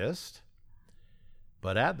exist,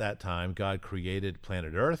 but at that time, God created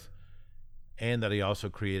planet Earth, and that he also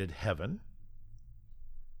created heaven.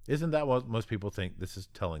 Isn't that what most people think this is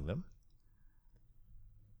telling them?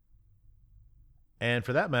 And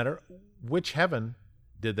for that matter, which heaven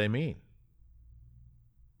did they mean?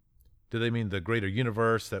 Do they mean the greater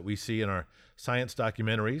universe that we see in our science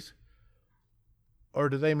documentaries? Or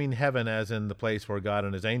do they mean heaven as in the place where God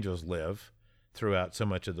and his angels live throughout so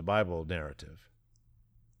much of the Bible narrative?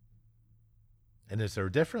 And is there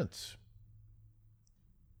a difference?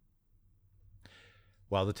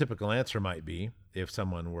 Well, the typical answer might be, if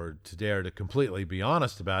someone were to dare to completely be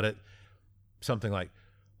honest about it, something like,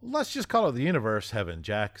 let's just call it the universe heaven,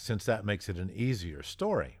 Jack, since that makes it an easier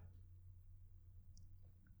story.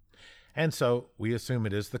 And so we assume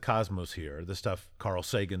it is the cosmos here, the stuff Carl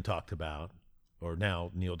Sagan talked about, or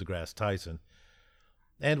now Neil deGrasse Tyson.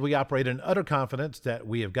 And we operate in utter confidence that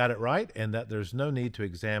we have got it right and that there's no need to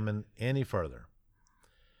examine any further.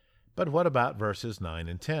 But what about verses 9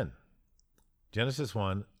 and 10? Genesis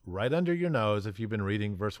 1, right under your nose, if you've been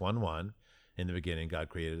reading verse 1:1, in the beginning God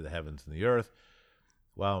created the heavens and the earth.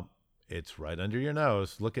 Well, it's right under your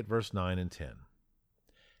nose. Look at verse 9 and 10.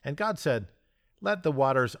 And God said, let the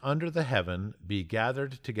waters under the heaven be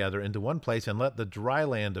gathered together into one place, and let the dry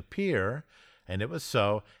land appear. And it was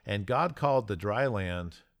so. And God called the dry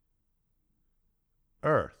land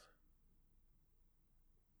earth.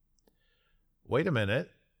 Wait a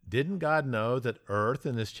minute. Didn't God know that earth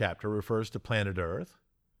in this chapter refers to planet Earth?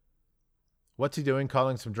 What's he doing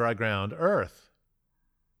calling some dry ground earth,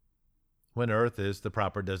 when earth is the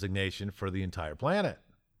proper designation for the entire planet?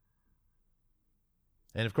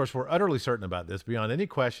 And of course, we're utterly certain about this, beyond any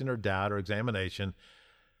question or doubt or examination.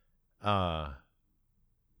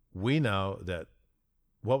 We know that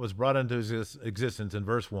what was brought into existence in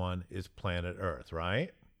verse 1 is planet Earth,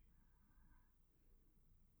 right?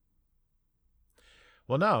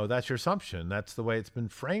 Well, no, that's your assumption. That's the way it's been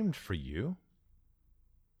framed for you.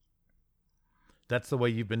 That's the way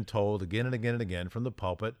you've been told again and again and again from the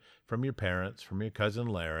pulpit, from your parents, from your cousin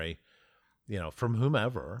Larry, from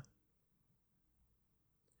whomever.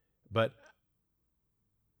 But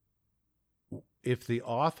if the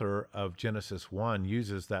author of Genesis 1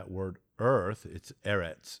 uses that word earth, it's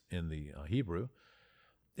eretz in the Hebrew,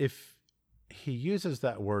 if he uses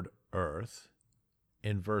that word earth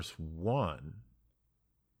in verse 1,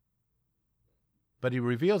 but he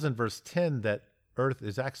reveals in verse 10 that earth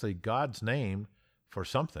is actually God's name for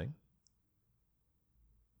something,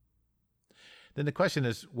 then the question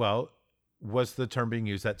is, well, was the term being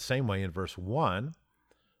used that same way in verse 1?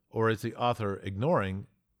 Or is the author ignoring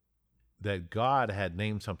that God had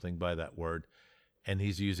named something by that word and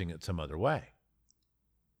he's using it some other way?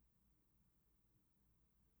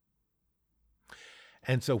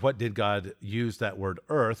 And so what did God use that word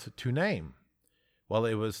earth to name? Well,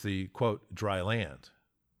 it was the, quote, dry land,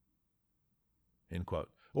 end quote,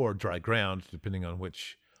 or dry ground, depending on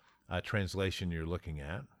which translation you're looking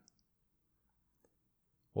at.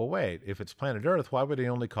 Well, wait, if it's planet Earth, why would he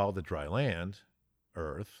only call the dry land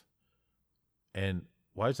Earth? And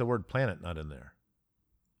why is the word planet not in there?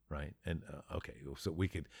 Right? And okay, so we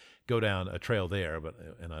could go down a trail there,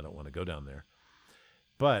 and I don't want to go down there.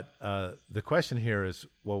 But the question here is,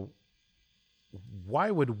 well,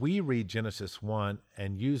 why would we read Genesis 1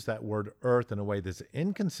 and use that word earth in a way that's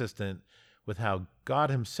inconsistent with how God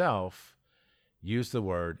himself used the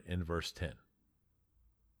word in verse 10?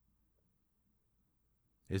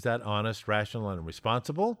 Is that honest, rational, and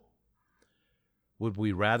responsible? Would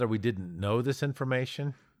we rather we didn't know this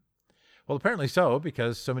information? Well, apparently so,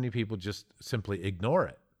 because so many people just simply ignore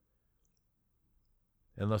it.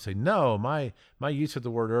 And they'll say, no, my use of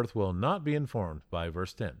the word earth will not be informed by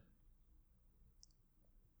verse 10.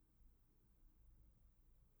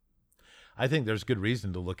 I think there's good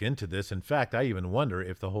reason to look into this. In fact, I even wonder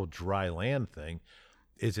if the whole dry land thing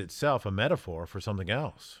is itself a metaphor for something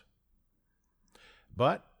else.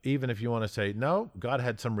 But even if you want to say, no, God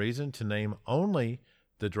had some reason to name only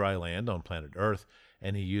the dry land on planet Earth,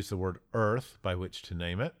 and he used the word earth by which to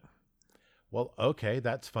name it, well, okay,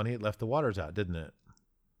 that's funny. It left the waters out, didn't it?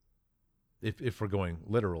 If we're going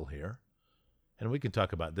literal here. And we can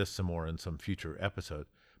talk about this some more in some future episode.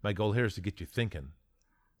 My goal here is to get you thinking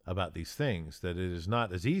about these things, that it is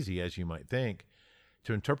not as easy as you might think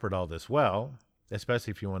to interpret all this well, especially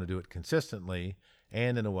if you want to do it consistently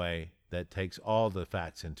and in a way that takes all the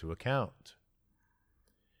facts into account.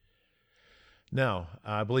 Now,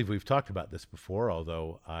 I believe we've talked about this before,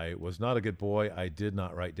 although I was not a good boy. I did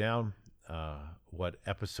not write down what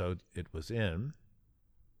episode it was in.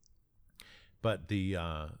 But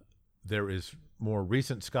there is more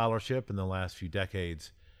recent scholarship in the last few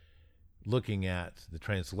decades looking at the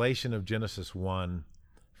translation of Genesis 1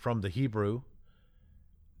 from the Hebrew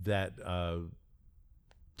that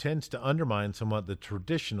tends to undermine somewhat the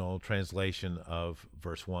traditional translation of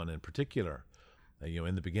verse 1 in particular.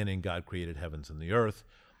 In the beginning, God created heavens and the earth.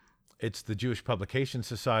 It's the Jewish Publication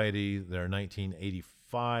Society, their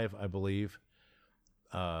 1985, I believe,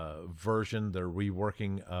 version, their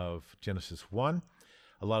reworking of Genesis 1.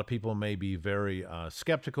 A lot of people may be very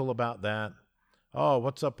skeptical about that. Oh,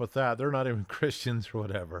 what's up with that? They're not even Christians or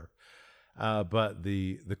whatever. But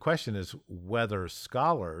the question is whether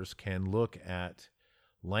scholars can look at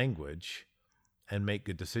language and make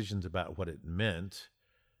good decisions about what it meant.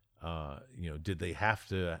 Did they have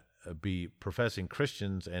to be professing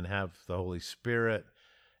Christians and have the Holy Spirit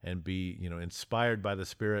and be, inspired by the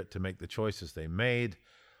Spirit to make the choices they made?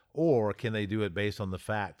 Or can they do it based on the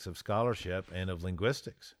facts of scholarship and of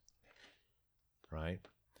linguistics? Right?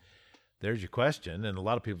 There's your question. And a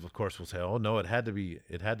lot of people, of course, will say, oh, no, it had to be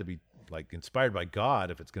like inspired by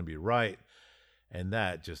God if it's going to be right. And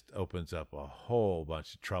that just opens up a whole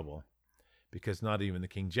bunch of trouble, because not even the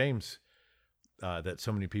King James that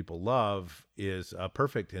so many people love is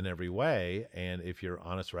perfect in every way. And if you're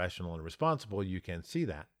honest, rational, and responsible, you can see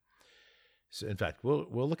that. So in fact, we'll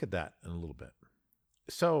look at that in a little bit.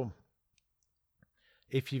 So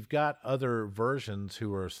if you've got other versions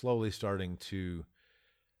who are slowly starting to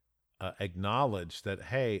acknowledge that,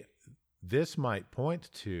 hey, this might point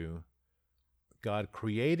to God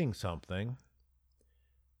creating something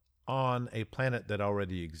on a planet that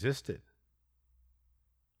already existed.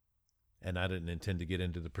 And I didn't intend to get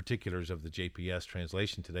into the particulars of the JPS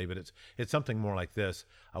translation today, but it's something more like this.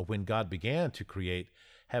 When God began to create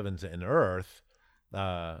heavens and earth,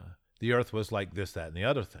 the earth was like this, that, and the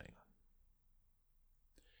other thing.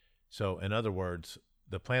 So in other words,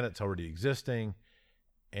 the planet's already existing,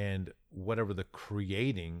 and whatever the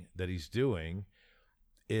creating that he's doing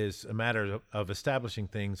is a matter of establishing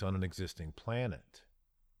things on an existing planet.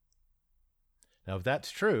 Now, if that's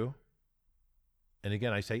true, and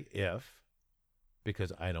again, I say if,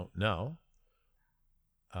 because I don't know,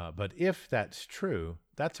 but if that's true,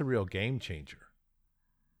 that's a real game changer.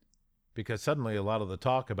 Because suddenly a lot of the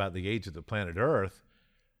talk about the age of the planet Earth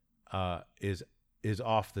is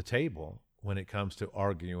off the table when it comes to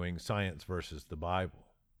arguing science versus the Bible.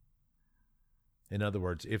 In other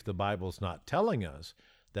words, if the Bible's not telling us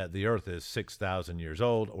that the Earth is 6,000 years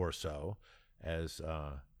old or so, as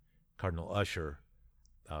Cardinal Usher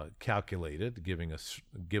calculated,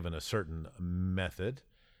 given a certain method,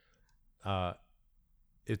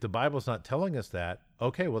 if the Bible's not telling us that,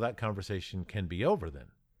 okay, well, that conversation can be over then.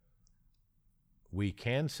 We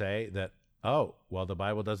can say that, oh, well, the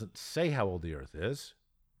Bible doesn't say how old the earth is.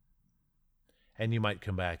 And you might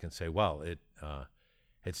come back and say, well, it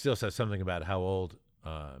still says something about how old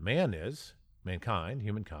man is, mankind,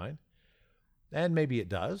 humankind. And maybe it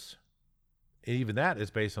does. Even that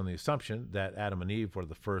is based on the assumption that Adam and Eve were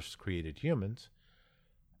the first created humans.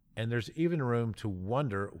 And there's even room to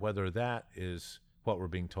wonder whether that is what we're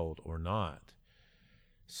being told or not.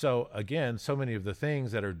 So again, so many of the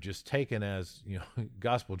things that are just taken as,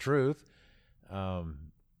 gospel truth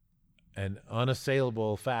and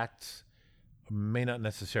unassailable facts may not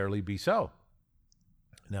necessarily be so.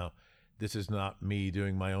 Now, this is not me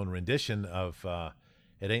doing my own rendition of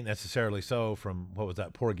it ain't necessarily so from, what was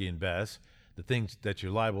that, Porgy and Bess, the things that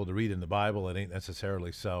you're liable to read in the Bible, it ain't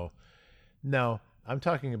necessarily so. No, I'm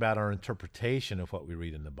talking about our interpretation of what we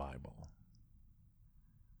read in the Bible.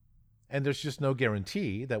 And there's just no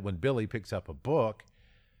guarantee that when Billy picks up a book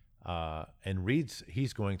and reads,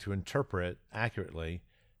 he's going to interpret accurately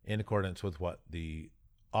in accordance with what the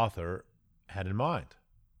author had in mind.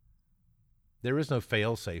 There is no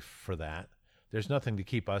fail-safe for that. There's nothing to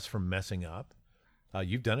keep us from messing up.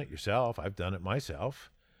 You've done it yourself. I've done it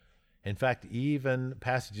myself. In fact, even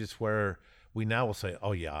passages where we now will say,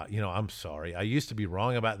 oh, yeah, I'm sorry. I used to be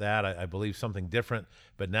wrong about that. I believe something different,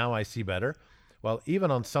 but now I see better. Well, even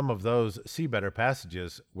on some of those see better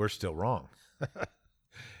passages, we're still wrong.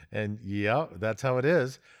 And yeah, that's how it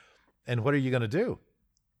is. And what are you going to do?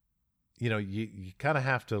 You kind of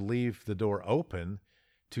have to leave the door open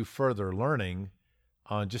to further learning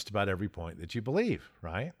on just about every point that you believe,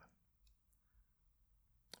 right?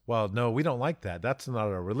 Well, no, we don't like that. That's not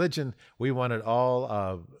our religion. We want it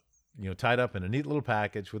all, tied up in a neat little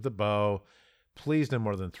package with a bow. Please no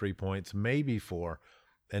more than 3 points, maybe 4.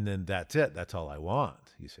 And then that's it. That's all I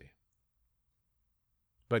want, you see.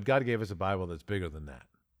 But God gave us a Bible that's bigger than that.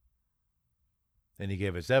 And he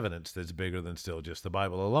gave us evidence that's bigger than still just the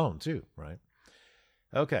Bible alone, too, right?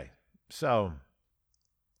 Okay, so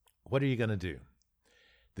what are you going to do?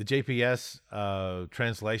 The JPS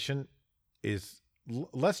translation is,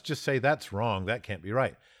 let's just say that's wrong. That can't be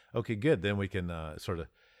right. Okay, good. Then we can sort of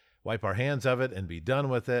wipe our hands of it and be done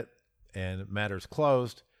with it, and matters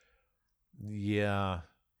closed. Yeah,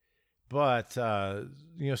 but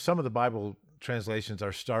some of the Bible translations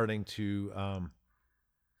are starting to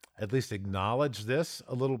at least acknowledge this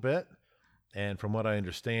a little bit. And from what I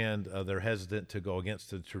understand, they're hesitant to go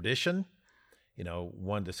against the tradition.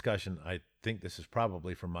 One discussion, I think this is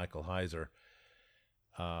probably from Michael Heiser,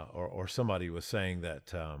 or somebody was saying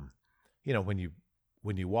that, when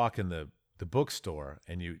you walk in the bookstore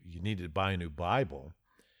and you need to buy a new Bible,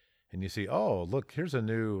 and you see, oh, look, here's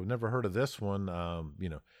never heard of this one,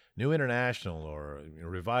 New International or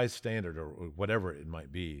Revised Standard or whatever it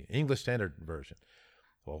might be, English Standard Version.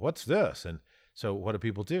 Well, what's this? And so what do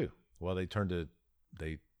people do? Well, they turn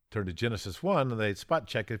to Genesis 1 and they spot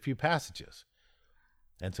check a few passages.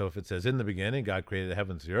 And so if it says, in the beginning, God created the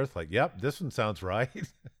heavens and the earth, like, yep, this one sounds right.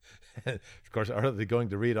 Of course, are they going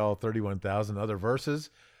to read all 31,000 other verses?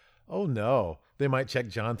 Oh, no. They might check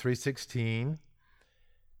John 3:16.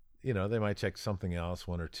 They might check something else,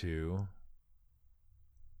 one or two.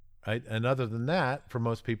 Right? And other than that, for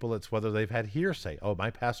most people, it's whether they've had hearsay. Oh,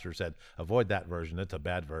 my pastor said, avoid that version. It's a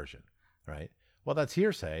bad version, right? Well, that's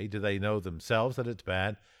hearsay. Do they know themselves that it's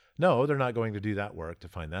bad? No, they're not going to do that work to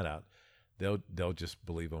find that out. They'll just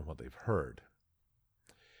believe on what they've heard.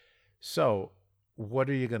 So what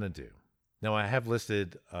are you going to do? Now, I have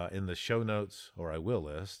listed in the show notes, or I will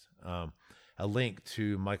list, a link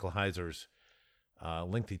to Michael Heiser's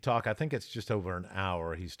lengthy talk. I think it's just over an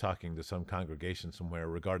hour. He's talking to some congregation somewhere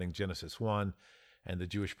regarding Genesis 1 and the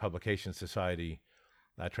Jewish Publication Society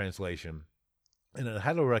translation. And I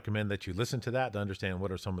highly recommend that you listen to that to understand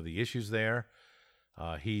what are some of the issues there.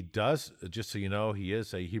 He does, just so you know, he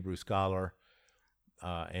is a Hebrew scholar,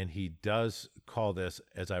 and he does call this,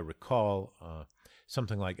 as I recall,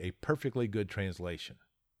 something like a perfectly good translation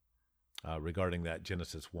regarding that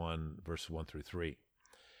Genesis 1, verses 1 through 3.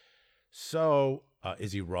 So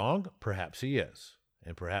is he wrong? Perhaps he is.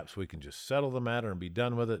 And perhaps we can just settle the matter and be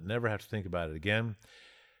done with it, never have to think about it again.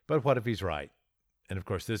 But what if he's right? And of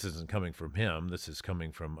course, this isn't coming from him. This is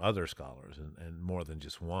coming from other scholars and more than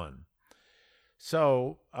just one.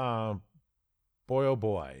 So, boy, oh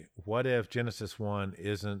boy, what if Genesis 1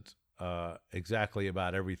 isn't exactly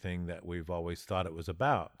about everything that we've always thought it was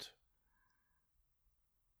about?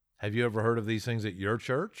 Have you ever heard of these things at your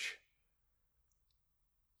church?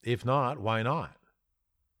 If not, why not?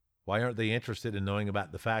 Why aren't they interested in knowing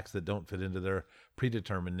about the facts that don't fit into their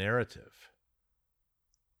predetermined narrative?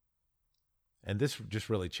 And this just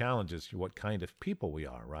really challenges what kind of people we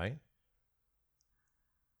are, right?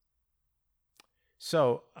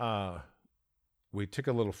 So we took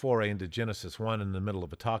a little foray into Genesis 1 in the middle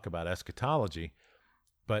of a talk about eschatology,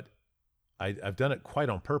 but I've done it quite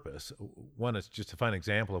on purpose. One is just to find an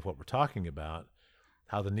example of what we're talking about,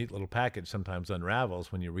 how the neat little package sometimes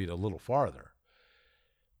unravels when you read a little farther.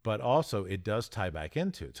 But also, it does tie back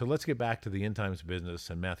into it. So let's get back to the end times business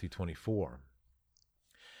in Matthew 24.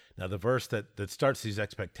 Now, the verse that starts these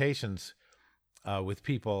expectations with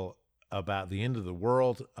people about the end of the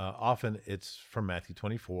world, often it's from Matthew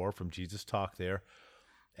 24, from Jesus' talk there.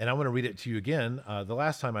 And I want to read it to you again. The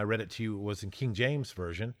last time I read it to you was in King James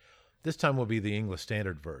Version. This time will be the English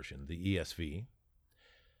Standard Version, the ESV.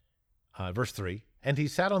 Verse 3, and he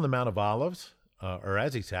sat on the Mount of Olives, or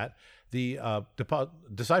as he sat, the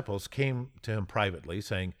disciples came to him privately,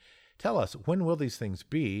 saying, tell us, when will these things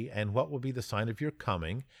be, and what will be the sign of your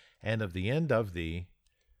coming, and of the end of the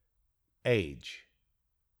age?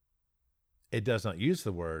 It does not use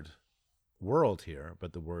the word world here,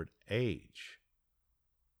 but the word age.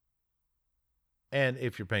 And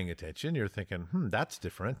if you're paying attention, you're thinking, that's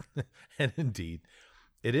different. And indeed,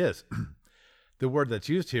 it is. The word that's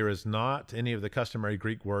used here is not any of the customary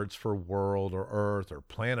Greek words for world or earth or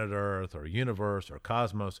planet Earth or universe or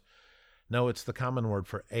cosmos. No, it's the common word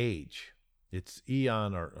for age. It's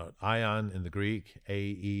eon or ion in the Greek,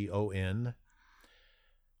 A-E-O-N.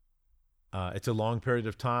 It's a long period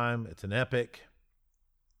of time. It's an epic.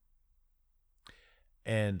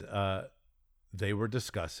 And they were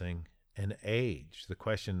discussing an age. The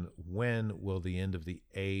question, when will the end of the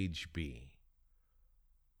age be?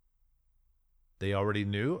 They already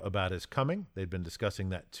knew about his coming. They'd been discussing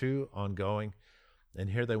that too, ongoing. And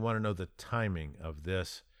here they want to know the timing of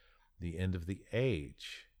this, the end of the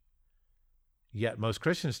age. Yet most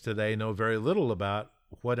Christians today know very little about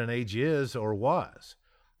what an age is or was.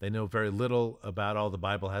 They know very little about all the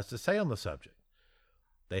Bible has to say on the subject.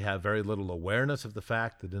 They have very little awareness of the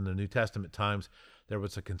fact that in the New Testament times, there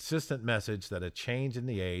was a consistent message that a change in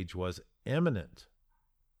the age was imminent.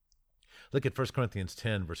 Look at 1 Corinthians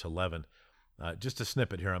 10, verse 11. Just a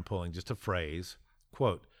snippet here I'm pulling, just a phrase.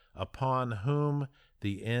 Quote, upon whom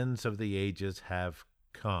the ends of the ages have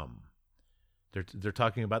come. They're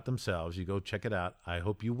talking about themselves. You go check it out. I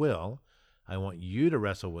hope you will. I want you to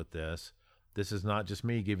wrestle with this. This is not just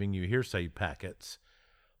me giving you hearsay packets.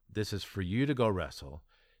 This is for you to go wrestle.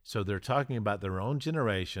 So they're talking about their own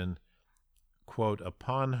generation, quote,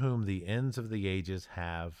 upon whom the ends of the ages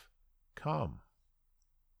have come.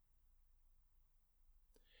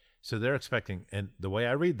 So they're expecting, and the way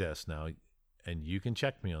I read this now, and you can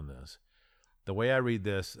check me on this, the way I read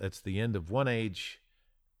this, it's the end of one age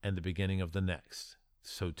and the beginning of the next.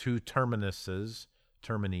 So two terminuses,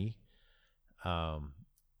 termini,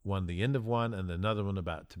 one the end of one and another one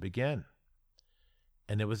about to begin.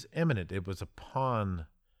 And it was imminent. It was upon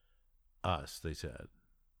us, they said.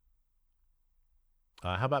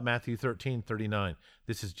 How about Matthew 13:39?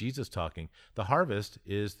 This is Jesus talking. The harvest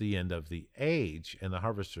is the end of the age, and the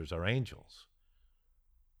harvesters are angels.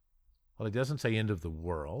 Well, he doesn't say end of the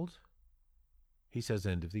world. He says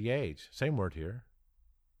end of the age. Same word here.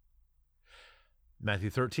 Matthew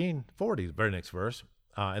 13:40, the very next verse.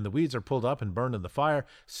 And the weeds are pulled up and burned in the fire.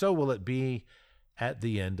 So will it be at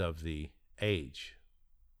the end of the age,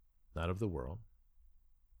 not of the world.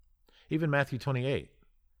 Even Matthew 28,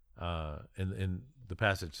 in the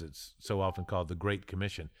passage that's so often called the Great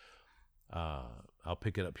Commission. I'll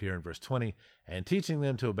pick it up here in verse 20. And teaching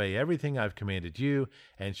them to obey everything I've commanded you,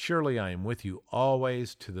 and surely I am with you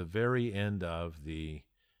always to the very end of the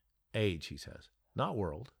age, he says. Not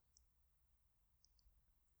world.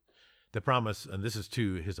 The promise, and this is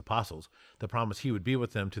to his apostles, the promise he would be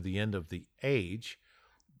with them to the end of the age,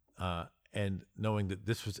 and knowing that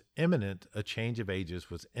this was imminent, a change of ages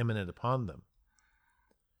was imminent upon them.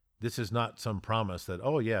 This is not some promise that,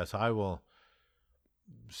 oh, yes, I will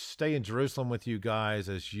stay in Jerusalem with you guys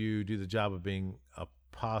as you do the job of being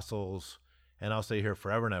apostles, and I'll stay here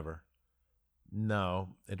forever and ever.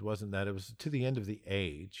 No, it wasn't that. It was to the end of the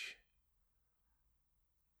age.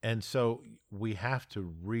 And so we have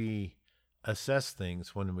to reassess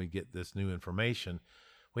things when we get this new information.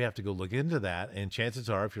 We have to go look into that, and chances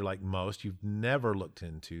are, if you're like most, you've never looked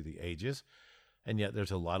into the ages. And yet there's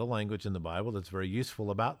a lot of language in the Bible that's very useful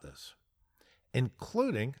about this,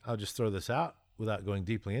 including, I'll just throw this out without going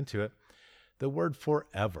deeply into it, the word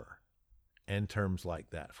forever and terms like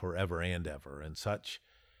that, forever and ever and such.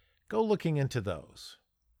 Go looking into those.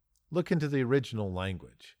 Look into the original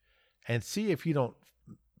language and see if you don't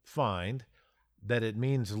find that it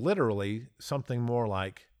means literally something more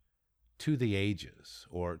like to the ages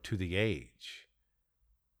or to the age,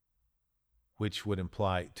 which would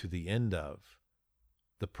imply to the end of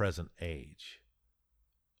the present age.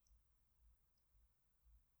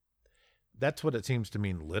 That's what it seems to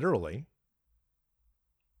mean literally.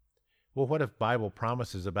 Well, what if Bible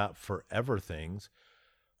promises about forever things?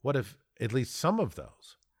 What if at least some of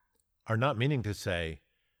those are not meaning to say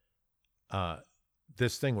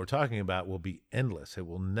this thing we're talking about will be endless, it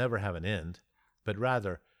will never have an end, but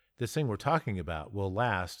rather this thing we're talking about will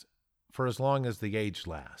last for as long as the age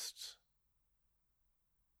lasts?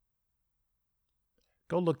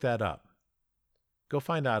 Go look that up. Go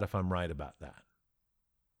find out if I'm right about that.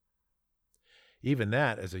 Even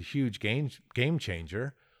that is a huge game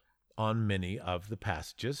changer on many of the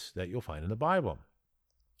passages that you'll find in the Bible.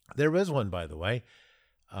 There is one, by the way,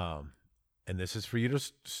 and this is for you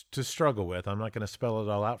to struggle with. I'm not going to spell it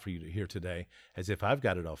all out for you to hear today as if I've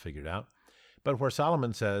got it all figured out. But where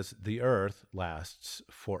Solomon says the earth lasts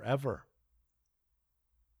forever.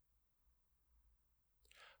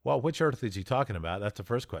 Well, which earth is he talking about? That's the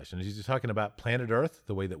first question. Is he talking about planet Earth,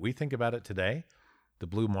 the way that we think about it today, the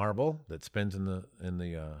blue marble that spins in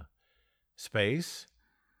the space?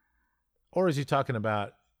 Or is he talking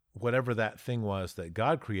about whatever that thing was that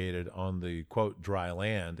God created on the, quote, dry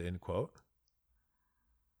land, end quote?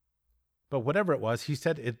 But whatever it was, he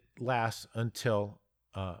said it lasts until,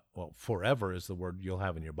 forever is the word you'll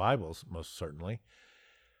have in your Bibles, most certainly,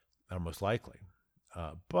 or most likely.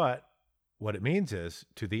 But what it means is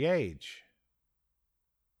to the age.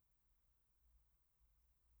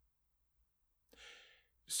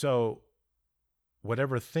 So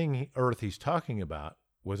whatever thing earth he's talking about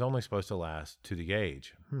was only supposed to last to the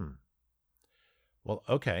age. Well,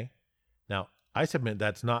 okay. Now, I submit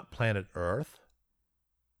that's not planet Earth,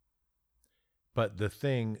 but the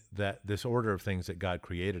thing that this order of things that God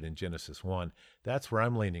created in Genesis 1, that's where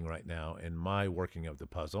I'm leaning right now in my working of the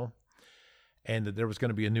puzzle. And that there was going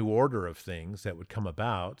to be a new order of things that would come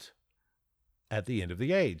about at the end of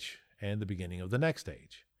the age and the beginning of the next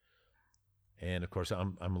age. And of course,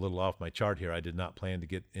 I'm a little off my chart here. I did not plan to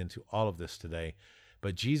get into all of this today,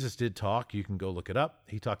 but Jesus did talk. You can go look it up.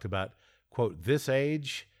 He talked about, quote, this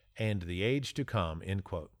age and the age to come, end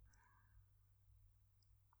quote.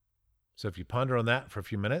 So if you ponder on that for a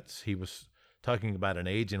few minutes, he was talking about an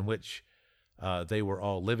age in which they were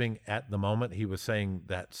all living at the moment. He was saying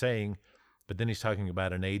that saying, but then he's talking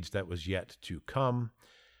about an age that was yet to come.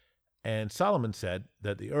 And Solomon said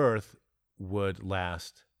that the earth would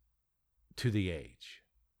last to the age.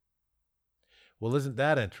 Well, isn't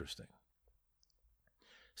that interesting?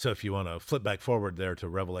 So if you want to flip back forward there to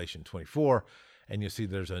Revelation 24, and you see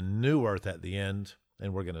there's a new earth at the end,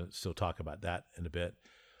 and we're going to still talk about that in a bit.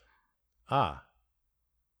 Well,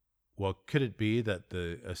 could it be that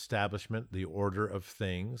the establishment, the order of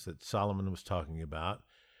things that Solomon was talking about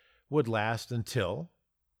would last until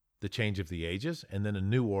the change of the ages, and then a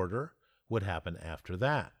new order would happen after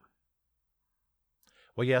that?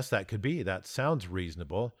 Well, yes, that could be. That sounds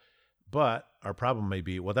reasonable, but our problem may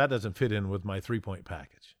be, well, that doesn't fit in with my 3-point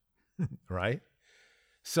package, right?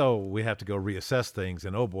 So we have to go reassess things,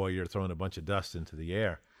 and oh boy, you're throwing a bunch of dust into the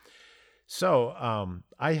air. So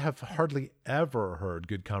I have hardly ever heard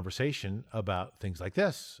good conversation about things like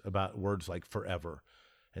this, about words like forever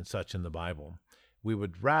and such in the Bible. We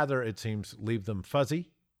would rather, it seems, leave them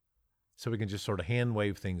fuzzy so we can just sort of hand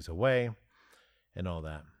wave things away and all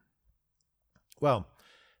that. Well,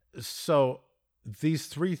 so these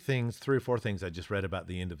three or four things I just read about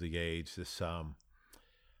the end of the age, this,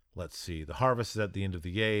 let's see, the harvest is at the end of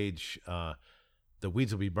the age, the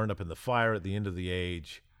weeds will be burned up in the fire at the end of the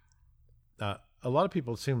age. A lot of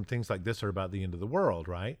people assume things like this are about the end of the world,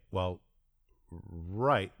 right? Well,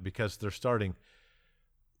 right, because they're starting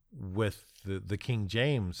with the King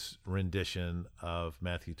James rendition of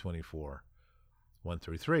Matthew 24, 1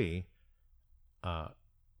 through 3,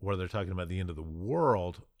 where they're talking about the end of the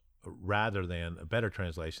world rather than a better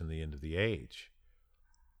translation, the end of the age.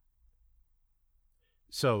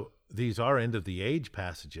 So these are end of the age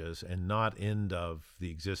passages and not end of the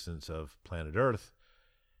existence of planet Earth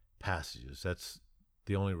passages. That's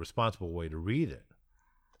the only responsible way to read it.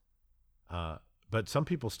 But some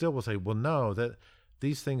people still will say, well, no, that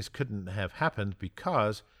these things couldn't have happened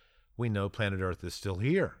because we know planet Earth is still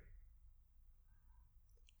here.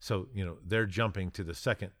 So, they're jumping to the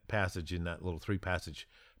second passage in that little 3-passage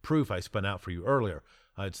proof I spun out for you earlier.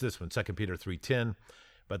 It's this one, 2 Peter 3:10.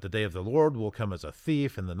 But the day of the Lord will come as a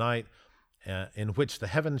thief in the night, in which the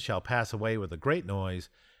heavens shall pass away with a great noise,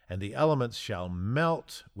 and the elements shall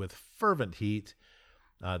melt with fervent heat.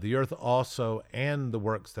 The earth also and the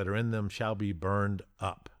works that are in them shall be burned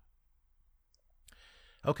up.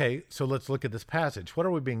 Okay, so let's look at this passage. What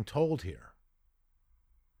are we being told here?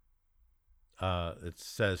 It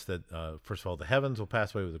says that, first of all, the heavens will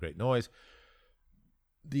pass away with a great noise.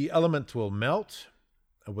 The elements will melt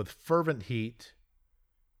with fervent heat.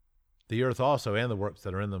 The earth also and the works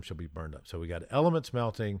that are in them shall be burned up. So we got elements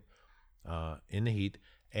melting in the heat,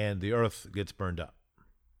 and the earth gets burned up.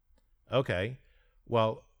 Okay,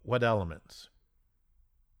 well, what elements?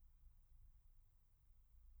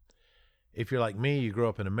 If you're like me, you grew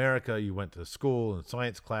up in America, you went to school and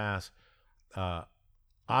science class,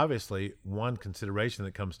 obviously one consideration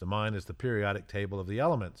that comes to mind is the periodic table of the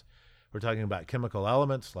elements. We're talking about chemical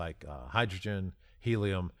elements like hydrogen,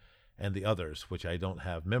 helium, and the others, which I don't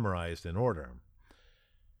have memorized in order.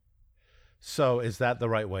 So is that the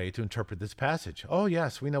right way to interpret this passage? Oh,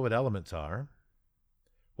 yes, we know what elements are.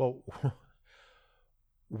 Well,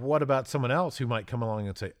 what about someone else who might come along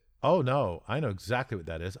and say, oh, no, I know exactly what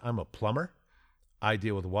that is. I'm a plumber. I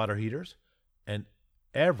deal with water heaters. And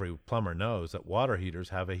every plumber knows that water heaters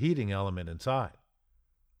have a heating element inside.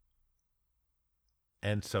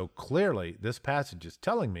 And so clearly this passage is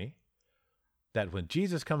telling me that when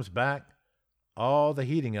Jesus comes back, all the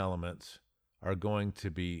heating elements are going to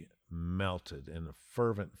be melted in a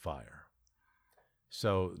fervent fire.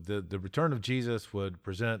 So the return of Jesus would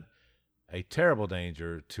present a terrible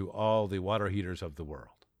danger to all the water heaters of the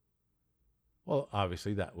world. Well,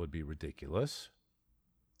 obviously that would be ridiculous.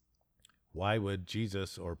 Why would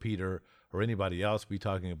Jesus or Peter or anybody else be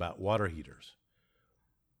talking about water heaters?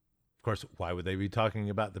 Of course, why would they be talking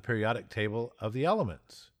about the periodic table of the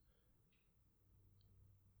elements?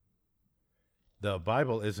 The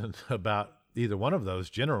Bible isn't about either one of those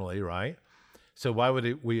generally, right? So why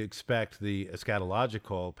would we expect the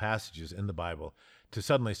eschatological passages in the Bible to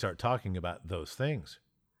suddenly start talking about those things?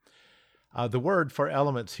 The word for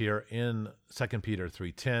elements here in 2 Peter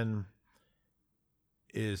 3:10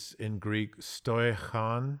 is in Greek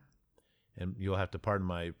stoichon, and you'll have to pardon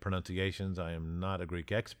my pronunciations. I am not a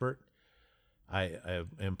Greek expert. I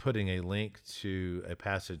am putting a link to a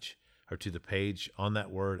passage or to the page on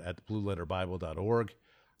that word at blueletterbible.org.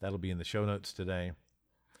 That'll be in the show notes today.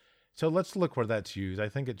 So let's look where that's used. I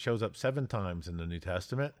think it shows up 7 times in the New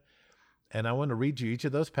Testament. And I want to read you each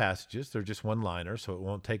of those passages. They're just one-liners, so it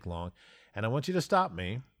won't take long. And I want you to stop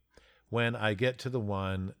me when I get to the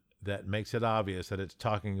one that makes it obvious that it's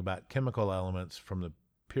talking about chemical elements from the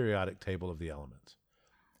periodic table of the elements.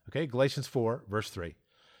 Okay, Galatians 4, verse 3.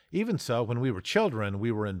 Even so, when we were children,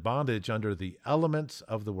 we were in bondage under the elements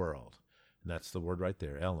of the world. And that's the word right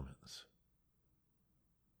there, elements.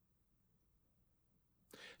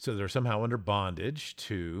 So they're somehow under bondage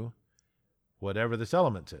to whatever this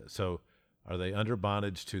element is. So are they under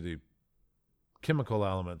bondage to the chemical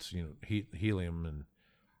elements, helium and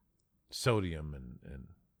sodium and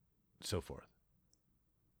so forth?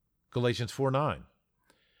 Galatians 4:9.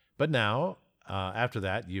 But now, after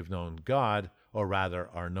that, you've known God, or rather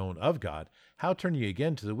are known of God. How turn ye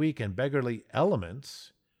again to the weak and beggarly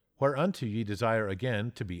elements, whereunto ye desire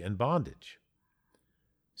again to be in bondage?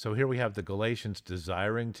 So here we have the Galatians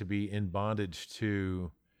desiring to be in bondage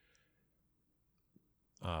to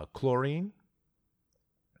chlorine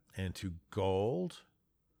and to gold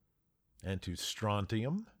and to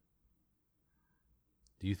strontium.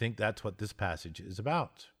 Do you think that's what this passage is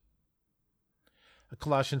about?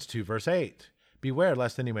 Colossians 2, verse 8. Beware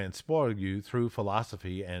lest any man spoil you through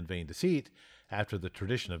philosophy and vain deceit, after the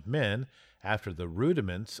tradition of men, after the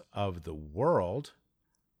rudiments of the world.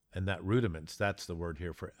 And that rudiments, that's the word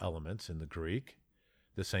here for elements in the Greek,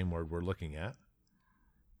 the same word we're looking at.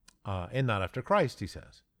 And not after Christ, he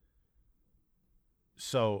says.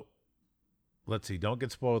 So, let's see, don't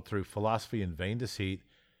get spoiled through philosophy and vain deceit,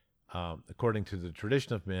 according to the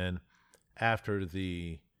tradition of men, after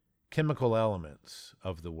the chemical elements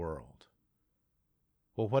of the world.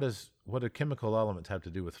 Well, what do chemical elements have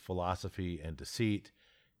to do with philosophy and deceit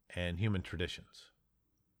and human traditions?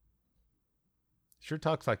 Sure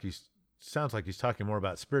sounds like he's talking more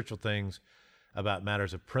about spiritual things, about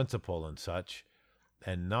matters of principle and such,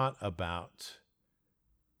 and not about,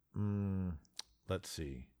 let's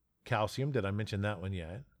see, calcium. Did I mention that one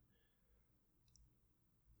yet?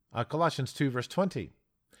 Colossians 2, verse 20.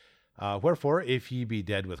 Wherefore, if ye be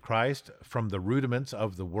dead with Christ from the rudiments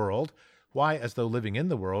of the world, why, as though living in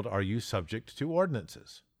the world, are you subject to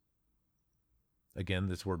ordinances? Again,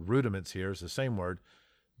 this word rudiments here is the same word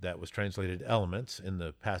that was translated elements in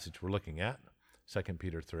the passage we're looking at, 2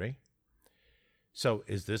 Peter 3. So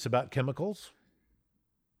is this about chemicals?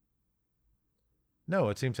 No,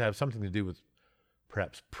 it seems to have something to do with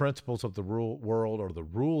perhaps principles of the world or the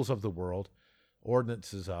rules of the world,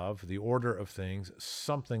 ordinances of, the order of things,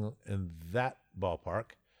 something in that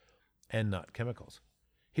ballpark, and not chemicals.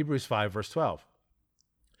 Hebrews 5, verse 12.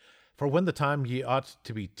 For when the time ye ought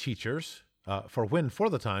to be teachers, for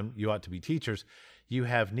the time you ought to be teachers, you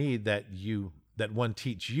have need that one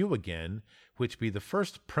teach you again, which be the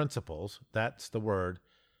first principles. That's the word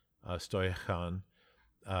stoichon,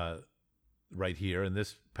 right here in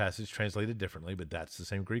this passage, translated differently, but that's the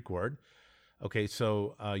same Greek word. Okay,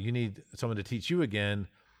 so you need someone to teach you again,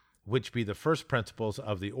 which be the first principles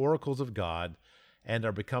of the oracles of God, and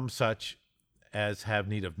are become such as have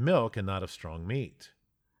need of milk and not of strong meat.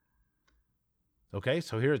 Okay,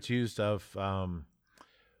 so here it's used of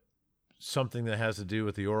something that has to do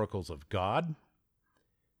with the oracles of God,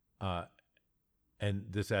 and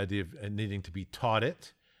this idea of needing to be taught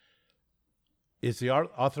it. Is the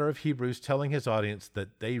author of Hebrews telling his audience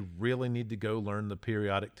that they really need to go learn the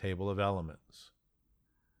periodic table of elements?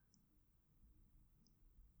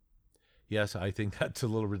 Yes, I think that's a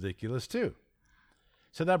little ridiculous too.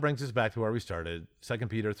 So that brings us back to where we started, 2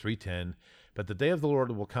 Peter 3:10. But the day of the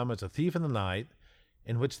Lord will come as a thief in the night,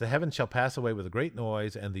 in which the heavens shall pass away with a great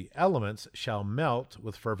noise, and the elements shall melt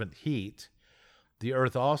with fervent heat. The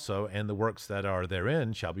earth also and the works that are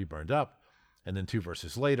therein shall be burned up. And then 2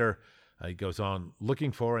 verses later, he goes on,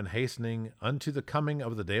 looking for and hastening unto the coming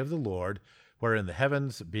of the day of the Lord, wherein the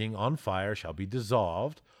heavens being on fire shall be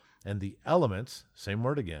dissolved, and the elements, same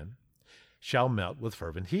word again, shall melt with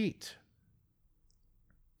fervent heat.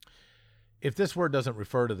 If this word doesn't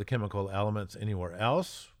refer to the chemical elements anywhere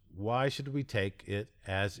else, why should we take it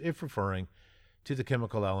as if referring to the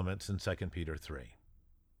chemical elements in 2 Peter 3?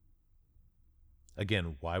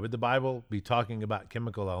 Again, why would the Bible be talking about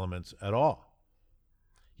chemical elements at all?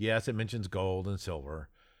 Yes, it mentions gold and silver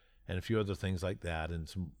and a few other things like that, and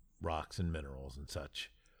some rocks and minerals and such.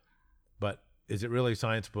 But is it really a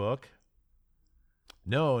science book?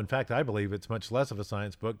 No, in fact, I believe it's much less of a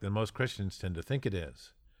science book than most Christians tend to think it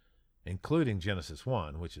is, including Genesis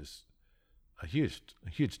 1, which is a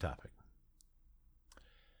huge topic.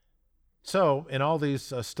 So, in all these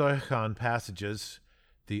stoichon passages,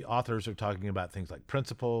 the authors are talking about things like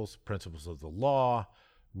principles of the law,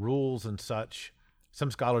 rules, and such. Some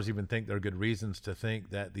scholars even think there are good reasons to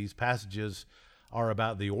think that these passages are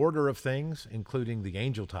about the order of things, including the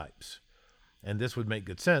angel types. And this would make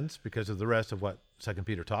good sense because of the rest of what 2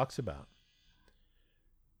 Peter talks about.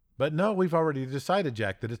 But no, we've already decided,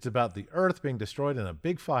 Jack, that it's about the earth being destroyed in a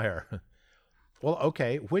big fire. Well,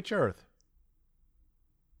 okay, which earth?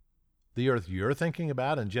 The earth you're thinking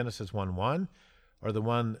about in Genesis 1:1, or the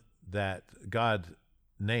one that God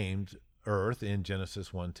named earth in Genesis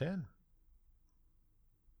 1:10?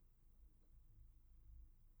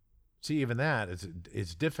 See, even that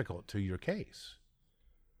is difficult to your case.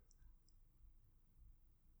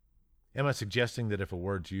 Am I suggesting that if a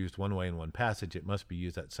word's used one way in one passage, it must be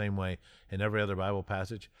used that same way in every other Bible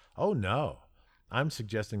passage? Oh, no. I'm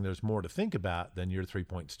suggesting there's more to think about than your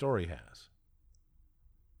 3-point story has.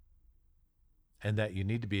 And that you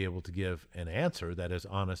need to be able to give an answer that is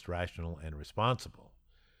honest, rational, and responsible.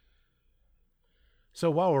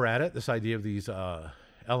 So while we're at it, this idea of these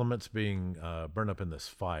elements being burned up in this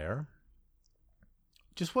fire,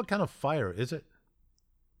 just what kind of fire is it?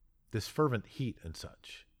 This fervent heat and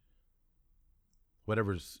such.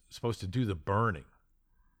 Whatever's supposed to do the burning.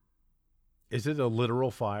 Is it a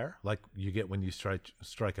literal fire like you get when you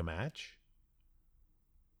strike a match?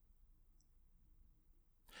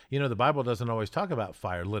 You know, the Bible doesn't always talk about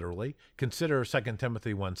fire literally. Consider 2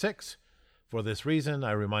 Timothy 1:6. For this reason,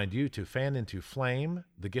 I remind you to fan into flame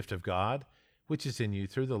the gift of God, which is in you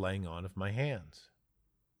through the laying on of my hands.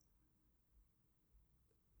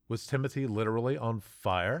 Was Timothy literally on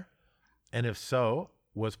fire? And if so,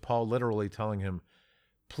 was Paul literally telling him,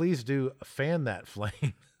 please do fan that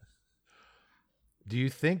flame? Do you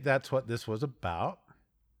think that's what this was about?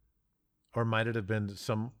 Or might it have been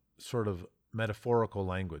some sort of metaphorical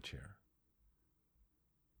language here?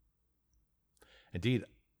 Indeed,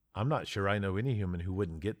 I'm not sure I know any human who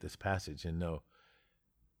wouldn't get this passage and know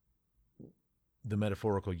the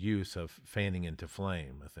metaphorical use of fanning into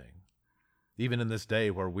flame a thing, even in this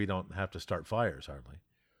day where we don't have to start fires hardly.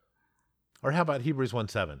 Or how about Hebrews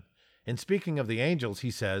 1:7? In speaking of the angels, he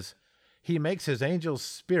says, he makes his angels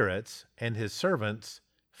spirits and his servants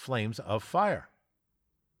flames of fire.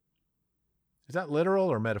 Is that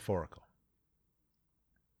literal or metaphorical?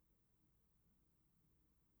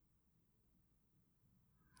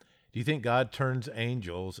 Do you think God turns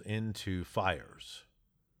angels into fires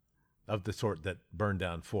of the sort that burn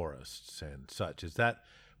down forests and such? Is that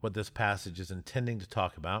what this passage is intending to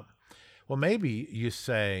talk about? Well, maybe you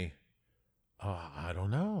say, I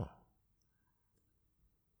don't know.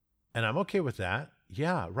 And I'm okay with that.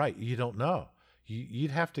 Yeah, right. You don't know.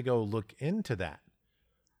 You'd have to go look into that.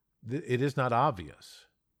 It is not obvious.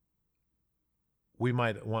 We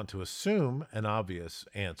might want to assume an obvious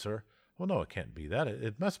answer. Well, no, it can't be that.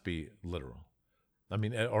 It must be literal. I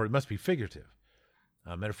mean, or it must be figurative,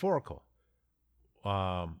 metaphorical.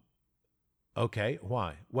 Okay,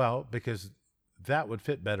 why? Well, because that would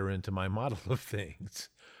fit better into my model of things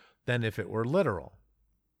than if it were literal,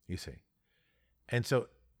 you see. And so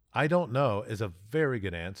I don't know is a very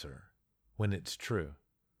good answer when it's true.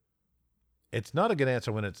 It's not a good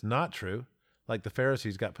answer when it's not true, like the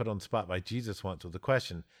Pharisees got put on the spot by Jesus once with a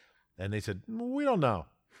question, and they said, we don't know.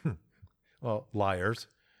 Well, liars.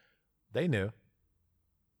 They knew.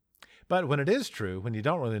 But when it is true, when you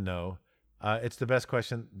don't really know, it's the best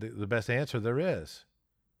question, the best answer there is.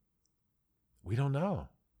 We don't know.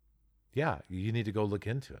 Yeah, you need to go look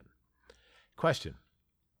into it. Question.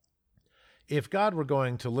 If God were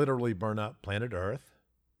going to literally burn up planet Earth,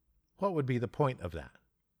 what would be the point of that?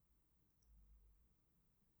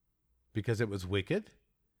 Because it was wicked?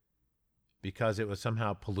 Because it was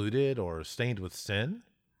somehow polluted or stained with sin?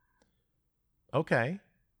 Okay.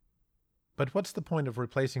 But what's the point of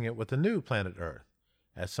replacing it with a new planet Earth,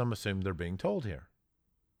 as some assume they're being told here?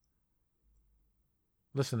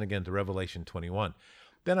 Listen again to Revelation 21.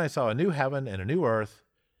 Then I saw a new heaven and a new earth,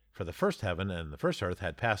 for the first heaven and the first earth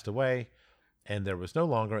had passed away, and there was no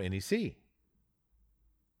longer any sea.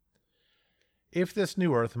 If this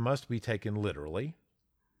new earth must be taken literally,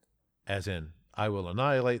 as in, I will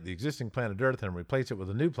annihilate the existing planet Earth and replace it with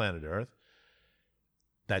a new planet Earth,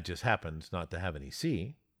 that just happens not to have any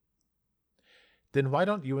sea, then why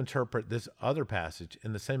don't you interpret this other passage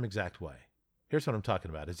in the same exact way? Here's what I'm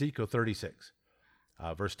talking about. Ezekiel 36,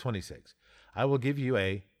 verse 26. I will give you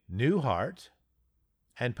a new heart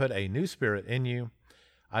and put a new spirit in you.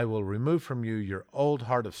 I will remove from you your old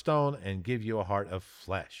heart of stone and give you a heart of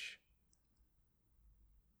flesh.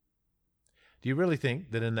 Do you really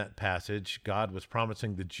think that in that passage, God was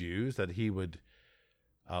promising the Jews that he would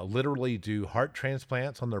literally do heart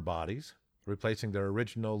transplants on their bodies, replacing their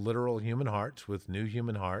original literal human hearts with new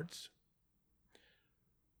human hearts?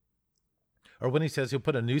 Or when he says he'll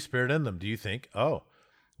put a new spirit in them, do you think, oh,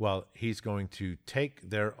 Well, he's going to take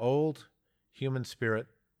their old human spirit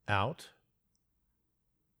out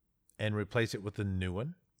and replace it with a new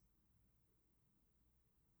one.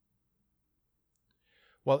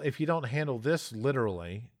 Well, if you don't handle this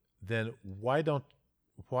literally, then why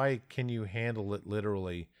can you handle it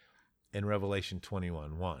literally in Revelation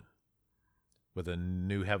 21:1 with a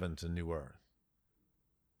new heavens and new earth?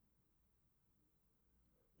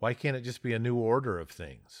 Why can't it just be a new order of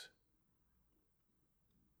things?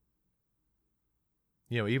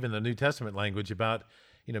 Even the New Testament language about,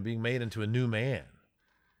 being made into a new man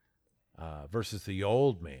versus the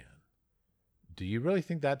old man. Do you really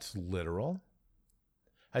think that's literal?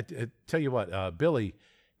 I tell you what, Billy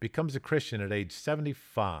becomes a Christian at age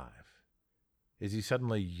 75. Is he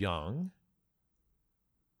suddenly young?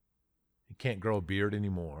 He can't grow a beard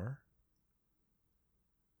anymore.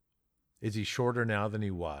 Is he shorter now than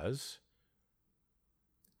he was?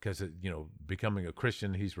 Because, becoming a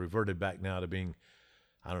Christian, he's reverted back now to being,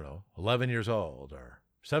 11 years old or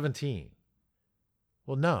 17.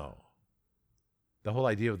 Well, no. The whole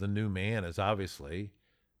idea of the new man is obviously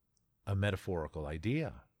a metaphorical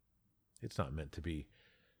idea. It's not meant to be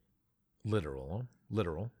literal.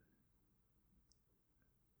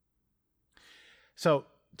 So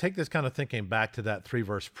take this kind of thinking back to that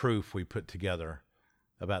 3-verse proof we put together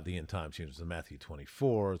about the end times. The Matthew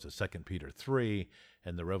 24, the 2 Peter 3,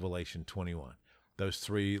 and the Revelation 21. Those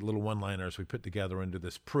 3 little one-liners we put together into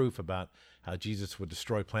this proof about how Jesus would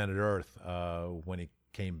destroy planet Earth when he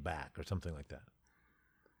came back or something like that.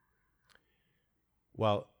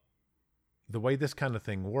 Well, the way this kind of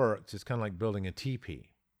thing works is kind of like building a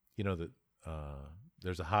teepee.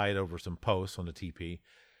 There's a hide over some posts on the teepee.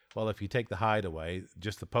 Well, if you take the hide away,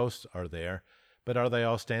 just the posts are there, but are they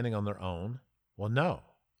all standing on their own? Well, no.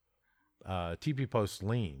 Teepee posts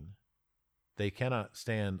lean. They cannot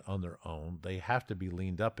stand on their own. They have to be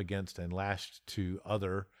leaned up against and lashed to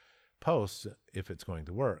other posts if it's going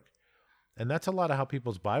to work. And that's a lot of how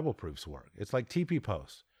people's Bible proofs work. It's like teepee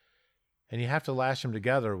posts. And you have to lash them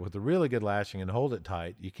together with a really good lashing and hold it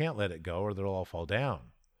tight. You can't let it go or they'll all fall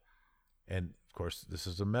down. And, of course, this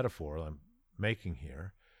is a metaphor I'm making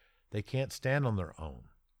here. They can't stand on their own.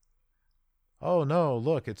 Oh, no,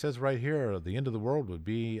 look, it says right here, the end of the world would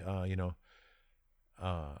be,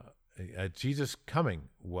 Jesus coming.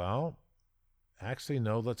 Well, actually,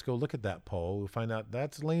 no, let's go look at that pole. We'll find out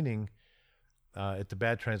that's leaning at the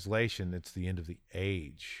bad translation. It's the end of the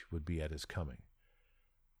age would be at his coming.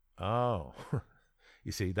 Oh,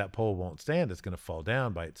 you see, that pole won't stand. It's going to fall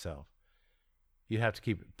down by itself. You have to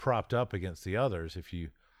keep it propped up against the others if you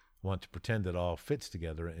want to pretend it all fits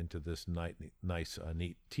together into this nice,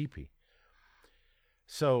 neat teepee.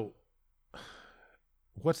 So,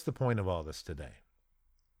 what's the point of all this today?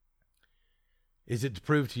 Is it to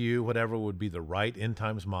prove to you whatever would be the right end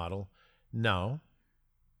times model? No.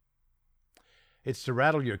 It's to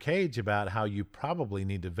rattle your cage about how you probably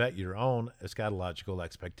need to vet your own eschatological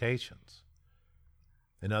expectations.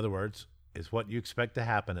 In other words, is what you expect to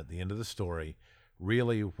happen at the end of the story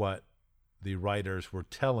really what the writers were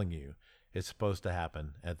telling you is supposed to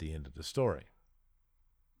happen at the end of the story?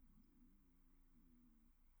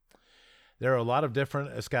 There are a lot of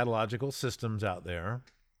different eschatological systems out there.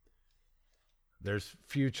 There's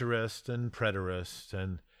futurist and preterist,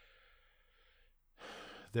 and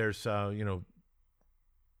there's,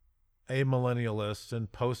 amillennialists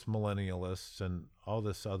and post-millennialists and all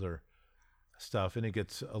this other stuff. And it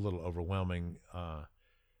gets a little overwhelming.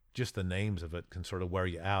 Just the names of it can sort of wear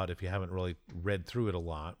you out if you haven't really read through it a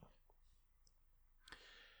lot.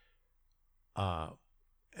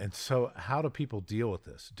 And so how do people deal with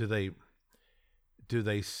this? Do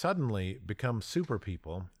they suddenly become super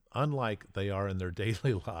people, unlike they are in their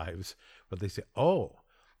daily lives, where they say, oh,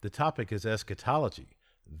 the topic is eschatology.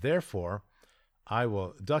 Therefore, I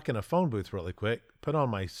will duck in a phone booth really quick, put on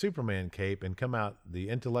my Superman cape, and come out the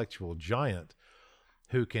intellectual giant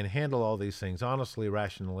who can handle all these things honestly,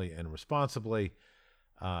 rationally, and responsibly,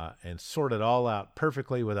 and sort it all out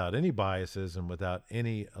perfectly without any biases and without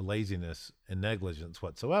any laziness and negligence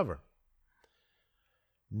whatsoever.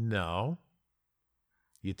 No.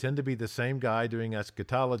 You tend to be the same guy doing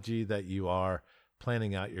eschatology that you are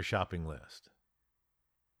planning out your shopping list.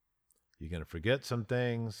 You're going to forget some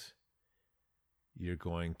things. You're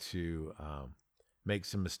going to make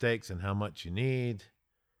some mistakes in how much you need,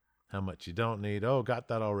 how much you don't need. Oh, got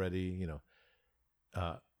that already.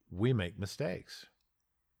 We make mistakes.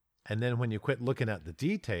 And then when you quit looking at the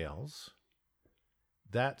details,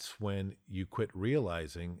 that's when you quit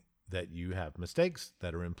realizing that you have mistakes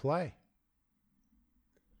that are in play.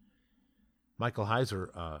 Michael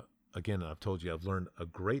Heiser, again, I've told you I've learned a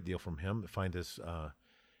great deal from him. Find his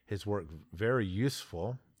his work very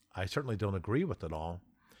useful. I certainly don't agree with it all.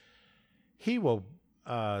 He will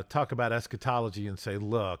talk about eschatology and say,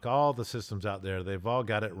 look, all the systems out there, they've all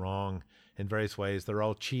got it wrong in various ways. They're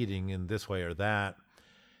all cheating in this way or that.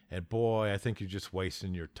 And boy, I think you're just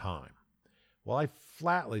wasting your time. Well, I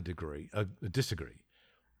flatly disagree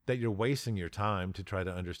that you're wasting your time to try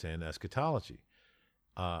to understand eschatology.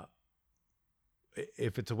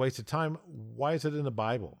 If it's a waste of time, why is it in the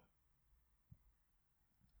Bible?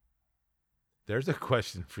 There's a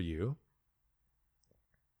question for you.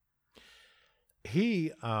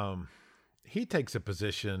 He takes a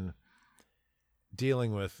position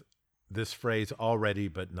dealing with this phrase, already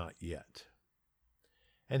but not yet.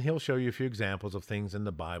 And he'll show you a few examples of things in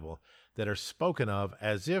the Bible that are spoken of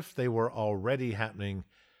as if they were already happening,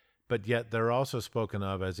 but yet they're also spoken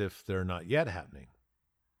of as if they're not yet happening.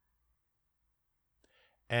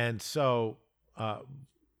 And so,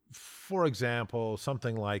 for example,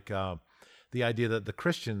 something like the idea that the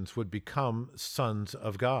Christians would become sons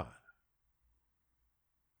of God.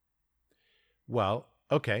 Well,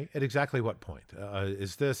 okay, at exactly what point?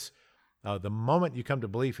 Is this the moment you come to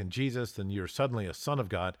belief in Jesus, then you're suddenly a son of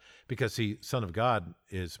God? Because, see, son of God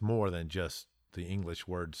is more than just the English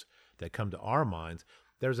words that come to our minds.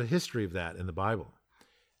 There's a history of that in the Bible.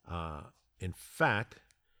 In fact,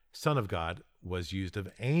 son of God was used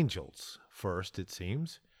of angels first, it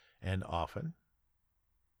seems, and often.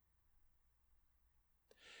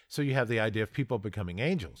 So you have the idea of people becoming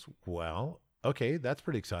angels. Well, okay, that's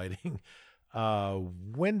pretty exciting.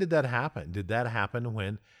 When did that happen? Did that happen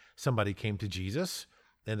when somebody came to Jesus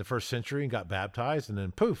in the first century and got baptized, and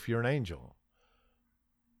then poof, you're an angel?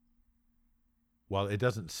 Well, it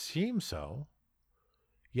doesn't seem so.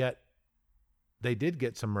 Yet they did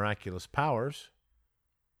get some miraculous powers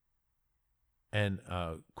and,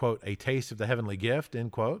 quote, a taste of the heavenly gift,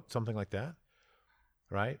 end quote, something like that,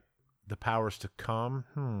 right? The powers to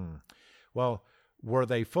come. Well, were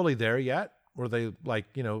they fully there yet? Were they like,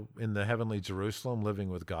 in the heavenly Jerusalem living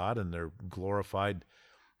with God in their glorified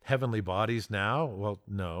heavenly bodies now? Well,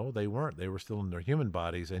 no, they weren't. They were still in their human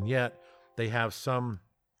bodies. And yet they have some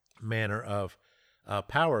manner of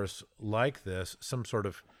powers like this, some sort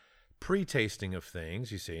of pre-tasting of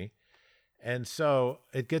things, you see. And so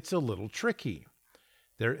it gets a little tricky.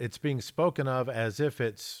 It's being spoken of as if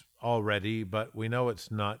it's already, but we know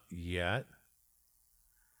it's not yet.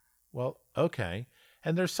 Well, okay.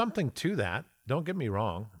 And there's something to that. Don't get me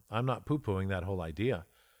wrong. I'm not poo-pooing that whole idea.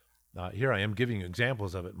 Here I am giving you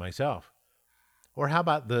examples of it myself. Or how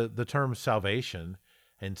about the term salvation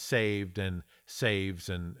and saved and saves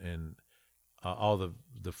and all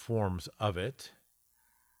the forms of it?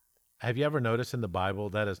 Have you ever noticed in the Bible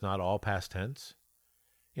that is not all past tense?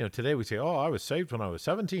 Today we say, oh, I was saved when I was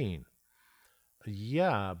 17.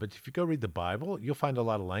 Yeah, but if you go read the Bible, you'll find a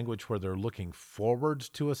lot of language where they're looking forwards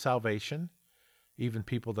to a salvation, even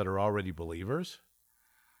people that are already believers.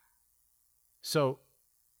 So,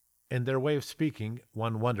 in their way of speaking,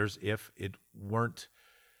 one wonders if it weren't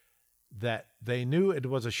that they knew it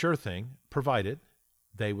was a sure thing, provided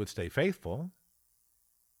they would stay faithful.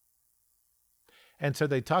 And so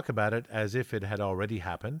they talk about it as if it had already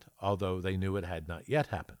happened, although they knew it had not yet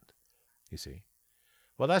happened, you see.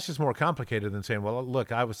 Well, that's just more complicated than saying, well,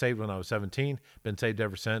 look, I was saved when I was 17, been saved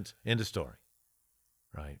ever since, end of story,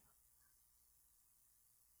 right?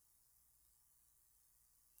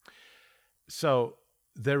 So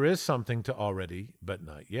there is something to already, but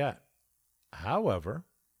not yet. However,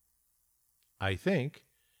 I think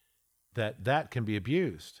that can be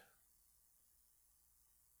abused.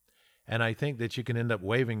 And I think that you can end up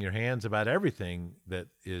waving your hands about everything that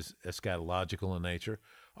is eschatological in nature.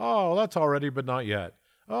 Oh, that's already, but not yet.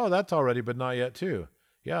 Oh, that's already, but not yet too.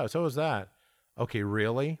 Yeah, so is that. Okay,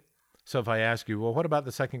 really? So if I ask you, well, what about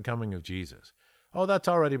the second coming of Jesus? Oh, that's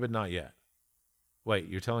already, but not yet. Wait,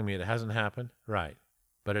 you're telling me it hasn't happened? Right,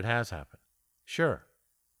 but it has happened. Sure.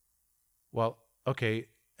 Well, okay,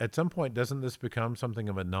 at some point, doesn't this become something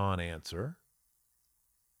of a non-answer?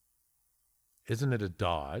 Isn't it a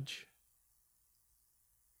dodge?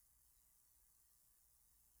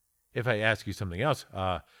 If I ask you something else,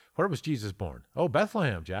 where was Jesus born? Oh,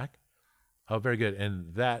 Bethlehem, Jack. Oh, very good.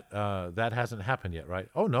 And that hasn't happened yet, right?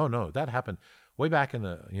 Oh, no, that happened way back in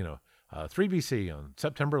the 3 BC on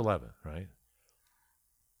September 11th, right?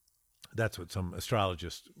 That's what some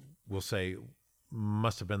astrologists will say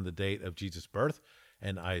must have been the date of Jesus' birth,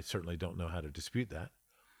 and I certainly don't know how to dispute that,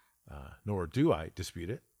 nor do I dispute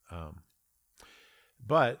it.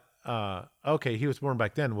 But okay, he was born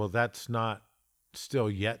back then. Well, that's not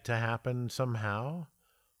still yet to happen somehow?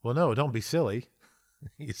 Well, no, don't be silly,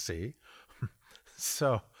 you see.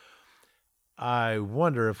 So I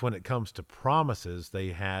wonder if when it comes to promises, they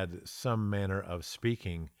had some manner of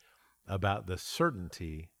speaking about the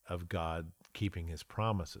certainty of God keeping his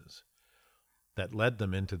promises that led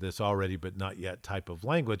them into this already but not yet type of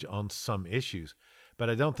language on some issues. But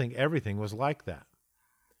I don't think everything was like that.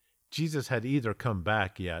 Jesus had either come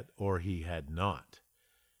back yet or he had not.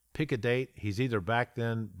 Pick a date. He's either back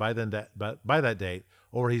by that date,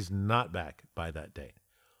 or he's not back by that date.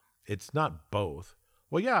 It's not both.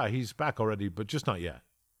 Well, yeah, he's back already, but just not yet.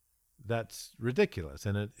 That's ridiculous,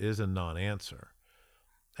 and it is a non-answer.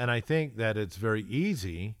 And I think that it's very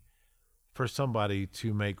easy for somebody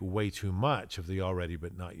to make way too much of the already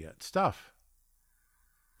but not yet stuff.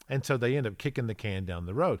 And so they end up kicking the can down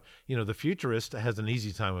the road. You know, the futurist has an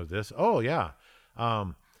easy time of this. Oh, yeah.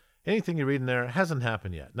 Anything you read in there hasn't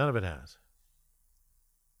happened yet. None of it has.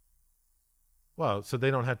 Well, so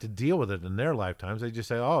they don't have to deal with it in their lifetimes. They just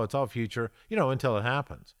say, oh, it's all future, until it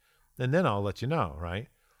happens. And then I'll let you know, right?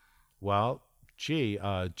 Well,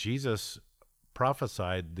 Jesus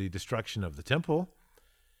prophesied the destruction of the temple.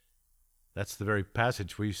 That's the very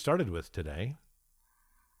passage we started with today.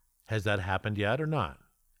 Has that happened yet or not?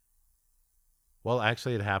 Well,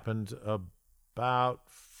 actually, it happened about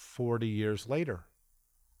 40 years later,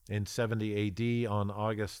 in 70 A.D. on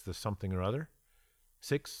August the something or other,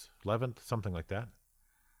 6th, 11th, something like that.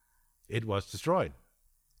 It was destroyed.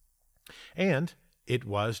 And it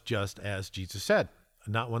was just as Jesus said.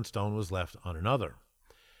 Not one stone was left on another.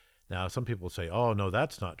 Now, some people say, oh, no,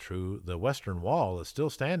 that's not true. The Western Wall is still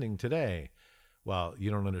standing today. Well, you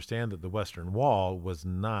don't understand that the Western Wall was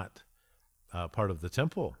not part of the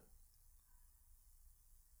temple.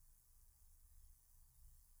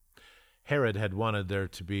 Herod had wanted there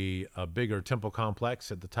to be a bigger temple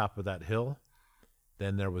complex at the top of that hill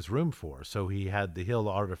than there was room for. So he had the hill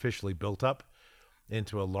artificially built up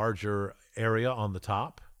into a larger area on the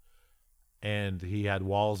top. And he had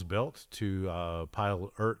walls built to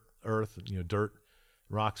pile earth, dirt,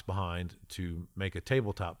 rocks behind to make a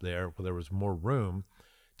tabletop there where there was more room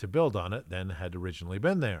to build on it than had originally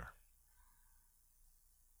been there.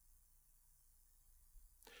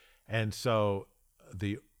 And so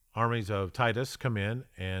the armies of Titus come in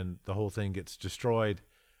and the whole thing gets destroyed.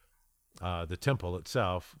 The temple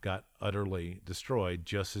itself got utterly destroyed,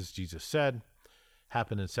 just as Jesus said,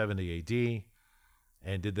 happened in 70 A.D.,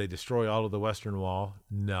 And did they destroy all of the Western Wall?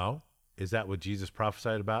 No. Is that what Jesus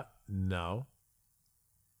prophesied about? No.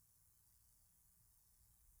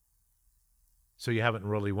 So you haven't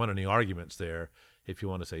really won any arguments there if you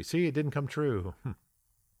want to say, see, it didn't come true.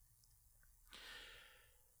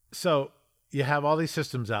 So you have all these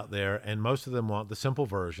systems out there, and most of them want the simple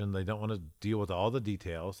version. They don't want to deal with all the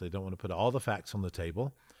details. They don't want to put all the facts on the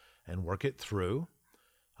table and work it through.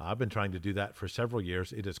 I've been trying to do that for several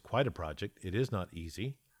years. It is quite a project. It is not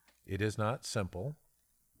easy. It is not simple.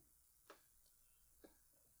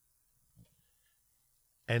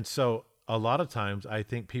 And so a lot of times I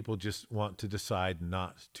think people just want to decide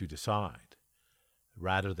not to decide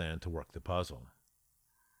rather than to work the puzzle.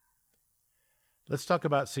 Let's talk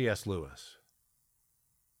about C.S. Lewis.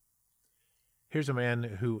 Here's a man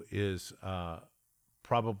who is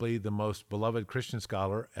probably the most beloved Christian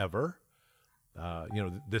scholar ever.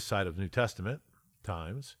 This side of New Testament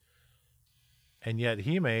times. And yet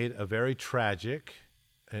he made a very tragic,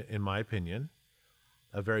 in my opinion,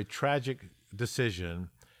 a very tragic decision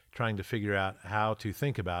trying to figure out how to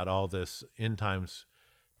think about all this end times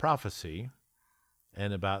prophecy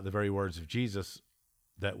and about the very words of Jesus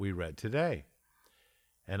that we read today.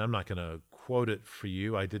 And I'm not going to quote it for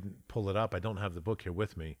you. I didn't pull it up. I don't have the book here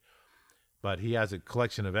with me. But he has a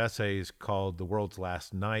collection of essays called The World's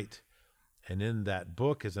Last Night. And in that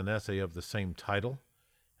book is an essay of the same title.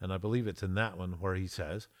 And I believe it's in that one where he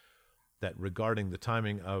says that regarding the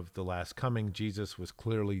timing of the last coming, Jesus was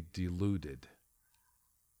clearly deluded.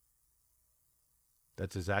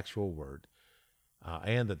 That's his actual word.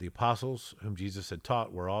 And that the apostles whom Jesus had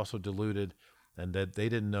taught were also deluded, and that they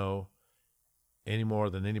didn't know any more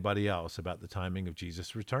than anybody else about the timing of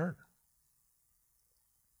Jesus' return.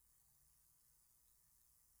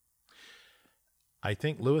 I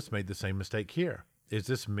think Lewis made the same mistake here. Is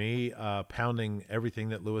this me pounding everything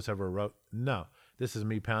that Lewis ever wrote? No, this is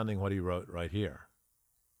me pounding what he wrote right here.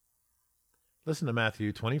 Listen to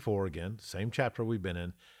Matthew 24 again, same chapter we've been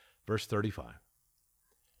in, verse 35.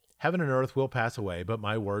 Heaven and earth will pass away, but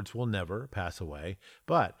my words will never pass away.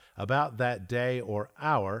 But about that day or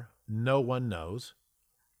hour, no one knows,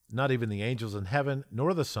 not even the angels in heaven,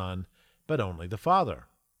 nor the Son, but only the Father.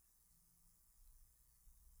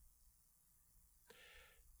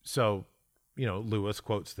 So, Lewis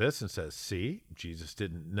quotes this and says, see, Jesus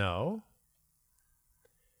didn't know.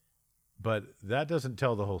 But that doesn't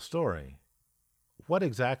tell the whole story. What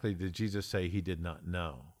exactly did Jesus say he did not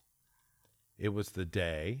know? It was the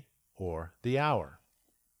day or the hour.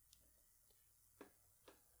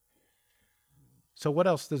 So what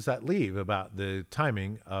else does that leave about the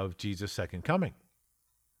timing of Jesus' second coming?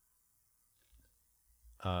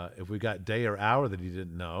 If we got day or hour that he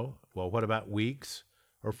didn't know, well, what about weeks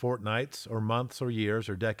or fortnights or months or years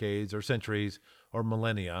or decades or centuries or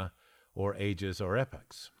millennia or ages or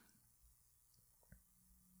epochs?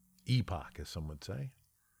 Epoch, as some would say.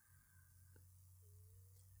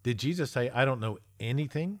 Did Jesus say, I don't know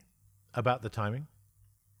anything about the timing?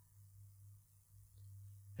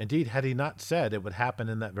 Indeed, had he not said it would happen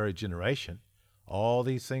in that very generation, all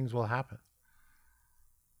these things will happen.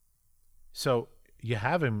 So you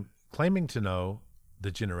have him claiming to know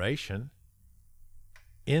the generation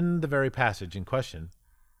in the very passage in question,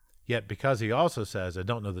 yet because he also says, I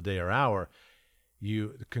don't know the day or hour,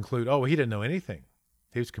 you conclude, oh, he didn't know anything.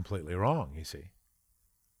 He was completely wrong, you see.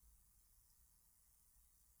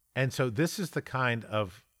 And so this is the kind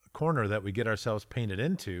of corner that we get ourselves painted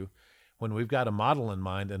into when we've got a model in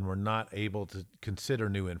mind and we're not able to consider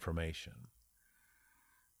new information.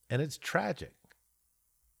 And it's tragic.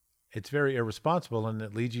 It's very irresponsible, and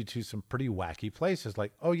it leads you to some pretty wacky places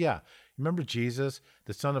like, oh yeah, remember Jesus,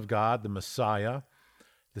 the Son of God, the Messiah,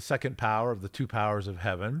 the second power of the two powers of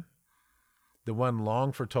heaven, the one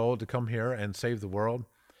long foretold to come here and save the world?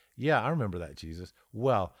 Yeah, I remember that Jesus.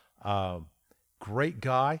 Well, great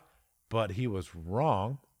guy, but he was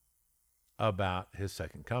wrong about his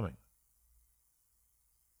second coming.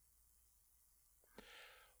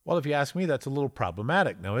 Well, if you ask me, that's a little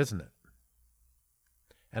problematic now, isn't it?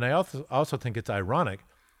 And I also think it's ironic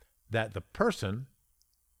that the person,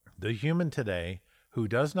 the human today, who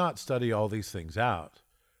does not study all these things out,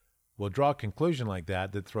 will draw a conclusion like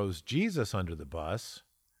that throws Jesus under the bus.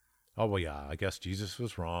 Oh, well, yeah, I guess Jesus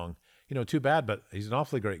was wrong. Too bad, but he's an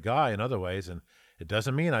awfully great guy in other ways, and it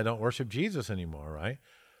doesn't mean I don't worship Jesus anymore, right?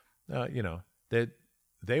 That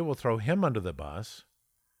they will throw him under the bus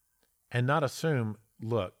and not assume,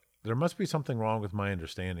 look, there must be something wrong with my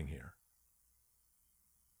understanding here.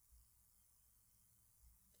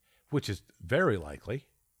 Which is very likely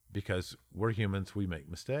because we're humans, we make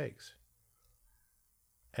mistakes.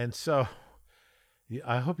 And so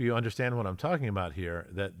I hope you understand what I'm talking about here,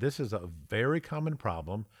 that this is a very common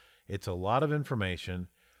problem. It's a lot of information,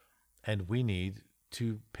 and we need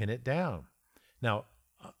to pin it down. Now,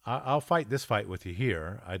 I'll fight this fight with you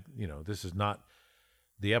here. This is not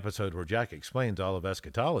the episode where Jack explains all of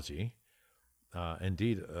eschatology.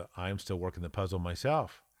 Indeed, I'm still working the puzzle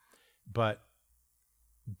myself. But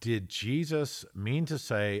did Jesus mean to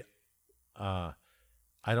say, I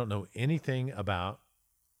don't know anything about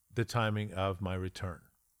the timing of my return?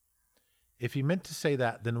 If he meant to say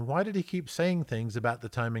that, then why did he keep saying things about the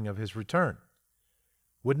timing of his return?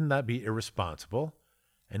 Wouldn't that be irresponsible?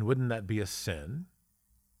 And wouldn't that be a sin?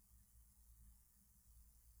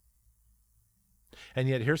 And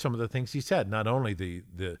yet here's some of the things he said, not only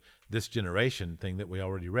this generation thing that we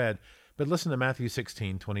already read, but listen to Matthew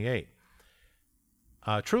 16:28.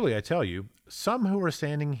 Truly, I tell you, some who are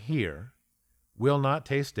standing here will not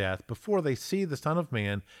taste death before they see the Son of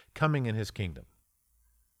Man coming in his kingdom.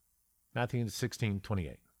 Matthew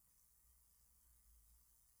 16:28.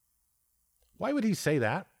 Why would he say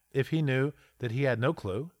that if he knew that he had no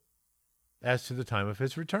clue as to the time of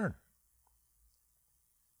his return?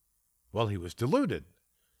 Well, he was deluded,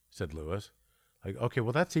 said Lewis. Okay,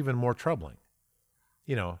 well, that's even more troubling.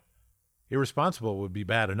 Irresponsible would be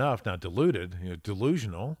bad enough. Now, deluded,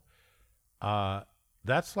 delusional,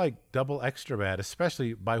 that's like double extra bad,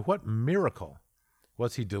 especially by what miracle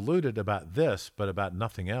was he deluded about this, but about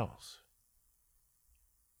nothing else?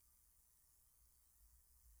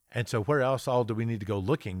 And so where else all do we need to go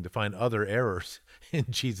looking to find other errors in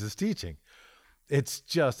Jesus' teaching? It's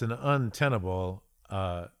just an untenable,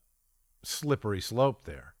 slippery slope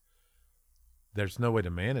there. There's no way to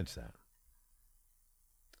manage that.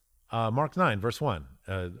 Mark 9, verse 1.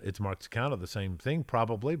 It's Mark's account of the same thing,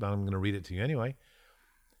 probably, but I'm going to read it to you anyway.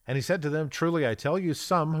 And he said to them, truly, I tell you,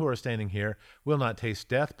 some who are standing here will not taste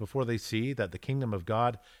death before they see that the kingdom of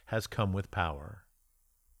God has come with power.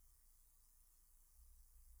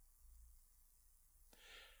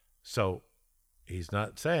 So he's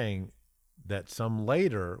not saying that some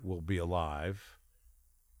later will be alive.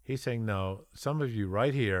 He's saying, no, some of you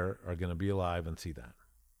right here are going to be alive and see that.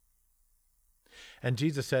 And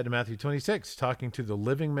Jesus said in Matthew 26, talking to the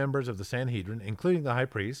living members of the Sanhedrin, including the high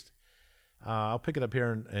priest, I'll pick it up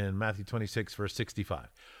here in Matthew 26, verse 65.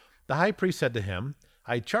 The high priest said to him,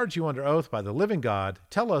 I charge you under oath by the living God,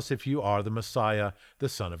 tell us if you are the Messiah, the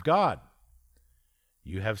Son of God.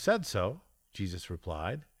 You have said so, Jesus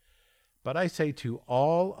replied. But I say to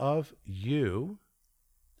all of you,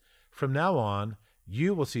 from now on,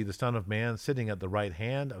 you will see the Son of Man sitting at the right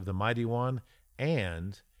hand of the Mighty One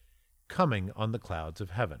and coming on the clouds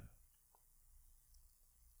of heaven.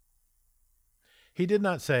 He did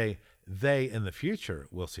not say, they in the future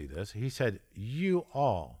will see this. He said, you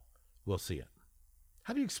all will see it.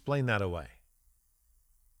 How do you explain that away?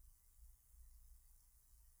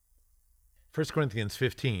 1 Corinthians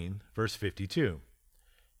 15, verse 52.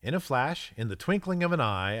 In a flash, in the twinkling of an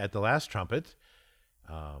eye, at the last trumpet,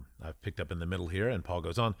 I've picked up in the middle here, and Paul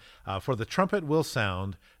goes on, for the trumpet will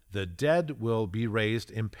sound, the dead will be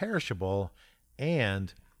raised imperishable,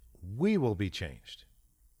 and we will be changed.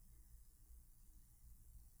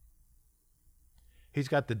 He's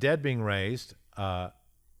got the dead being raised,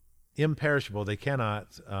 imperishable. They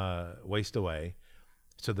cannot waste away.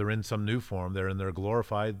 So they're in some new form. They're in their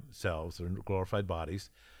glorified selves, their glorified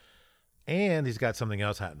bodies. And he's got something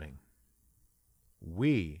else happening.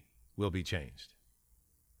 We will be changed.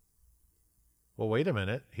 Well, wait a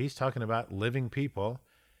minute. He's talking about living people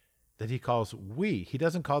that he calls we. He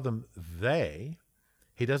doesn't call them they.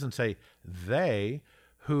 He doesn't say they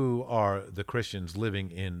who are the Christians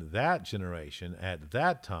living in that generation at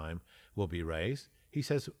that time will be raised. He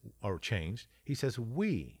says, or changed. He says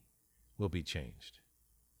we will be changed.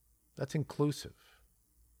 That's inclusive.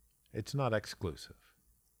 It's not exclusive.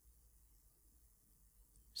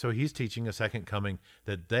 So he's teaching a second coming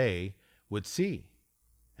that they would see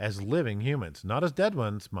as living humans, not as dead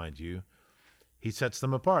ones, mind you. He sets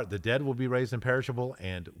them apart. The dead will be raised imperishable,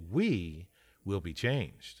 and we will be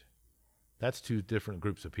changed. That's two different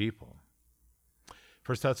groups of people.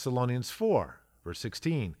 1 Thessalonians 4, verse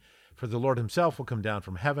 16. For the Lord himself will come down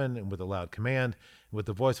from heaven, and with a loud command, and with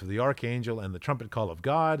the voice of the archangel, and the trumpet call of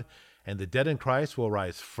God, and the dead in Christ will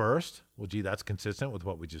rise first. Well, gee, that's consistent with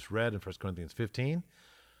what we just read in 1 Corinthians 15.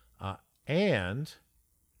 It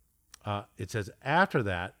says, after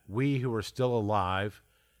that, we who are still alive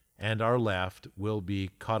and are left will be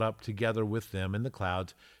caught up together with them in the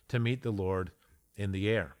clouds to meet the Lord in the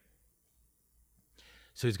air.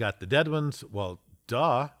 So he's got the dead ones. Well,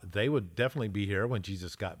 they would definitely be here when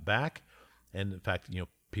Jesus got back. And in fact,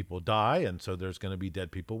 people die, and so there's going to be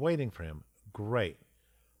dead people waiting for him. Great.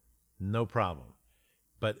 No problem.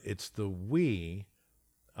 But it's the we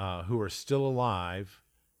who are still alive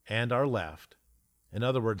and are left. In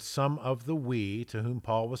other words, some of the we to whom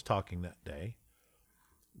Paul was talking that day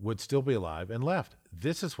would still be alive and left.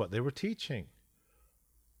 This is what they were teaching.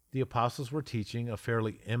 The apostles were teaching a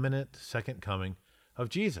fairly imminent second coming of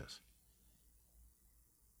Jesus.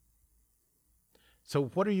 So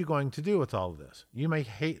what are you going to do with all of this? You may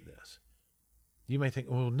hate this. You may think,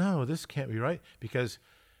 well, no, this can't be right, because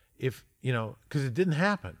because it didn't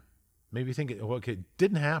happen. Maybe you think, it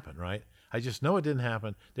didn't happen, right? I just know it didn't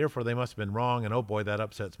happen. Therefore, they must have been wrong, and oh boy, that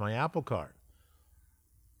upsets my apple cart.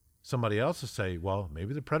 Somebody else will say, well,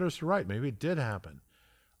 maybe the preterists are right. Maybe it did happen.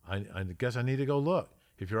 I guess I need to go look.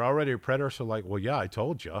 If you're already a preterist, so like, well, yeah, I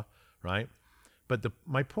told you, right? But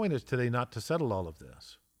my point is today not to settle all of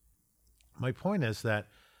this. My point is that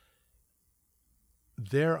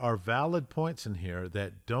there are valid points in here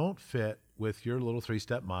that don't fit with your little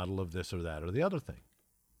three-step model of this or that or the other thing.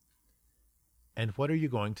 And what are you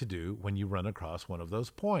going to do when you run across one of those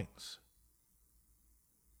points?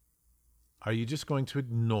 Are you just going to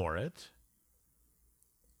ignore it?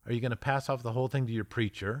 Are you going to pass off the whole thing to your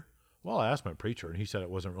preacher? Well, I asked my preacher, and he said it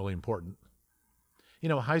wasn't really important.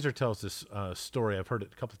 Heiser tells this story. I've heard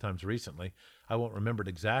it a couple of times recently. I won't remember it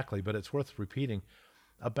exactly, but it's worth repeating,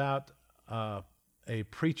 about a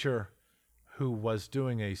preacher who was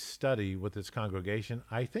doing a study with his congregation,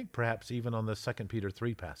 I think perhaps even on the 2 Peter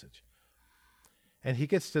 3 passage. And he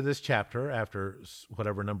gets to this chapter after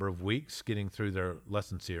whatever number of weeks getting through their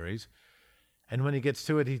lesson series. And when he gets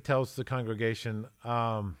to it, he tells the congregation,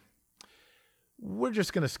 we're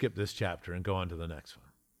just going to skip this chapter and go on to the next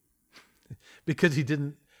one. Because he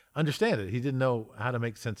didn't understand it. He didn't know how to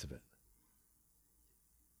make sense of it.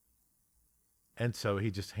 And so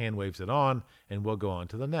he just hand waves it on, and we'll go on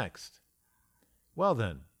to the next. Well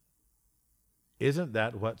then, isn't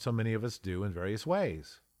that what so many of us do in various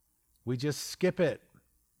ways? We just skip it.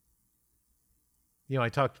 I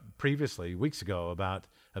talked previously, weeks ago, about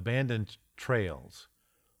abandoned trails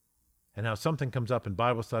and how something comes up in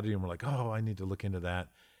Bible study and we're like, oh, I need to look into that.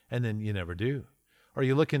 And then you never do. Or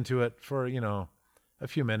you look into it for, a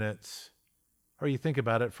few minutes, or you think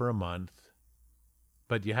about it for a month,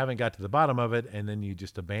 but you haven't got to the bottom of it, and then you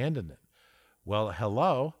just abandon it. Well,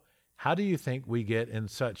 hello. How do you think we get in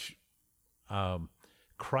such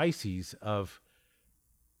crises of,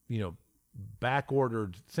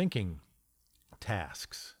 back-ordered thinking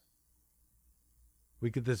tasks. We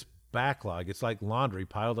get this backlog. It's like laundry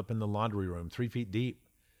piled up in the laundry room, 3 feet deep.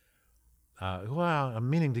 Well, I'm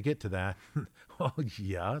meaning to get to that. Well,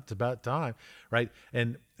 yeah, it's about time, right?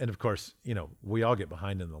 And of course, we all get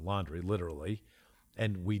behind in the laundry, literally,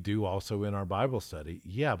 and we do also in our Bible study.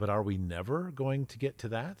 Yeah, but are we never going to get to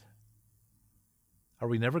that? Are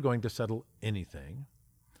we never going to settle anything?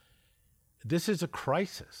 This is a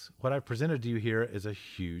crisis. What I've presented to you here is a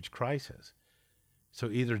huge crisis. So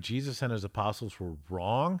either Jesus and his apostles were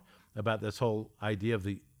wrong about this whole idea of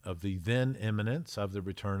the then imminence of the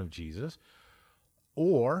return of Jesus,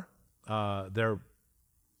 or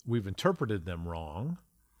we've interpreted them wrong,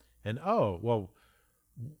 and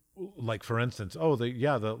like for instance,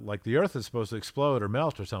 the earth is supposed to explode or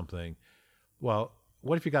melt or something. Well,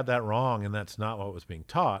 what if you got that wrong and that's not what was being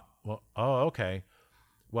taught? Well, okay.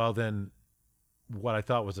 Well, then what I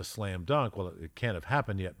thought was a slam dunk, well, it can't have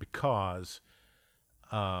happened yet because,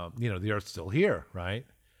 the earth's still here, right?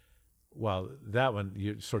 Well, that one,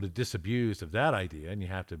 you're sort of disabused of that idea, and you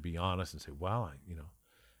have to be honest and say, well,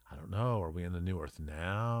 I don't know. Are we in the new earth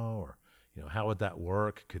now? Or, how would that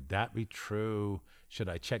work? Could that be true? Should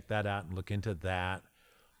I check that out and look into that?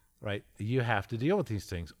 Right? You have to deal with these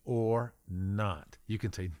things or not. You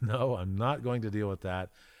can say, no, I'm not going to deal with that.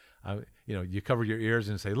 You cover your ears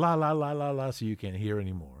and say, la, la, la, la, la, so you can't hear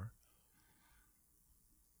anymore.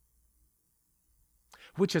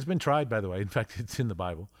 Which has been tried, by the way. In fact, it's in the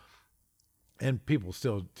Bible. And people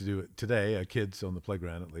still do it today. Kids on the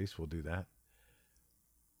playground, at least, will do that.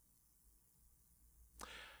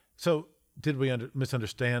 So did we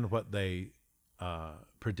misunderstand what they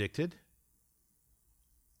predicted?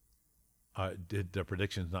 Did their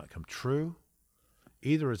predictions not come true?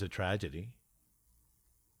 Either is a tragedy.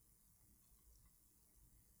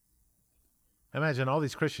 Imagine all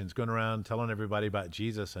these Christians going around telling everybody about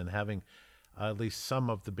Jesus and having at least some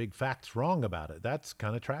of the big facts wrong about it. That's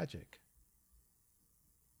kind of tragic.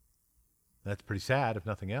 That's pretty sad, if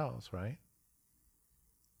nothing else, right?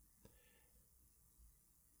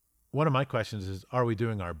 One of my questions is, are we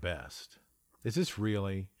doing our best? Is this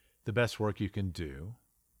really the best work you can do?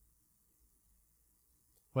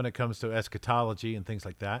 When it comes to eschatology and things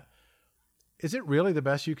like that, is it really the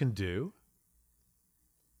best you can do?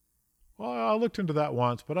 Well, I looked into that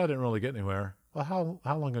once, but I didn't really get anywhere. Well,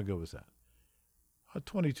 how long ago was that?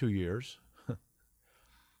 22 years.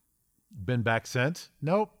 Been back since?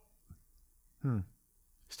 Nope.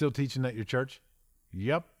 Still teaching at your church?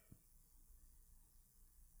 Yep.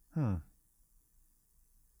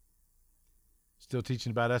 Still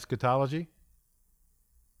teaching about eschatology?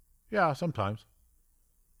 Yeah, sometimes.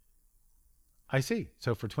 I see.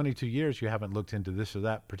 So for 22 years, you haven't looked into this or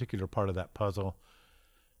that particular part of that puzzle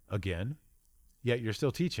again, yet you're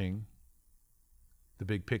still teaching the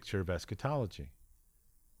big picture of eschatology.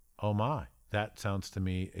 Oh my, that sounds to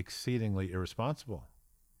me exceedingly irresponsible.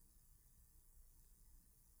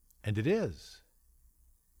 And it is.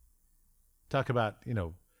 Talk about,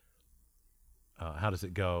 how does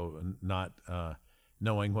it go? Not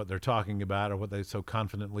knowing what they're talking about or what they so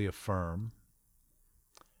confidently affirm.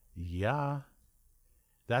 Yeah,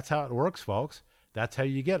 that's how it works, folks. That's how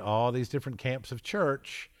you get all these different camps of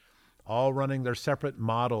church, all running their separate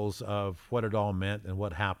models of what it all meant and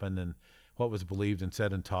what happened and what was believed and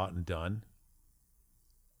said and taught and done.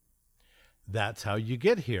 That's how you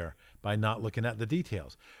get here, by not looking at the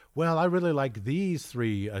details. Well, I really like these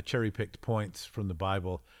 3 cherry-picked points from the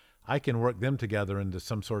Bible. I can work them together into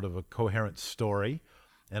some sort of a coherent story,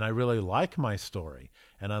 and I really like my story,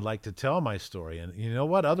 and I like to tell my story. And you know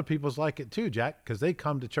what? Other people's like it too, Jack, because they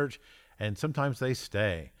come to church, and sometimes they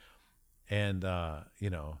stay. And,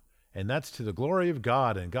 and that's to the glory of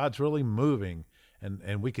God, and God's really moving,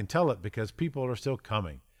 and we can tell it because people are still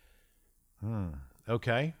coming.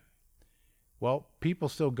 Okay. Well, people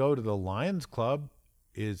still go to the Lions Club.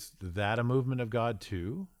 Is that a movement of God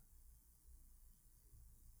too?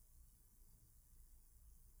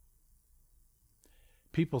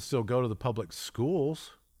 People still go to the public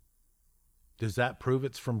schools. Does that prove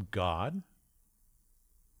it's from God?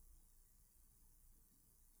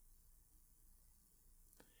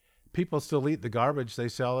 People still eat the garbage they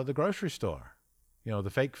sell at the grocery store, the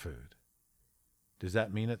fake food. Does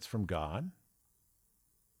that mean it's from God?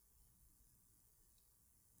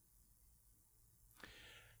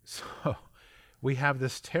 So we have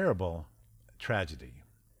this terrible tragedy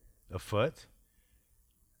afoot,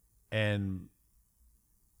 and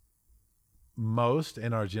most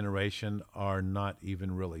in our generation are not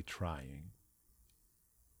even really trying.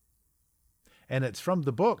 And it's from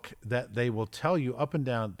the book that they will tell you up and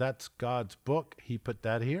down, that's God's book. He put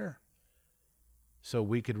that here. so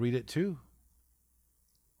we could read it too.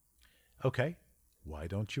 Okay, why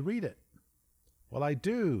don't you read it? Well, I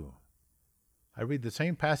do. I read the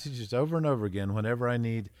same passages over and over again whenever I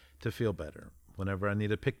need to feel better, whenever I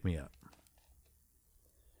need a pick-me-up.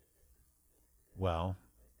 Well,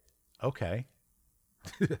 okay.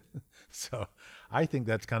 So I think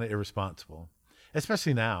that's kind of irresponsible,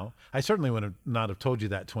 especially now. I certainly would not have told you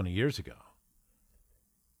that 20 years ago.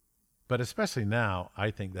 But especially now,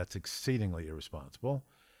 I think that's exceedingly irresponsible.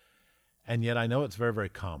 And yet I know it's very, very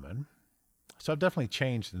common. So I've definitely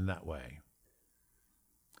changed in that way.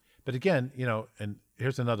 But again, and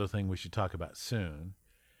here's another thing we should talk about soon,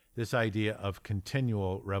 this idea of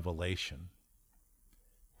continual revelation,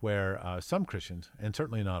 where some Christians, and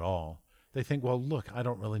certainly not all, they think, well, look, I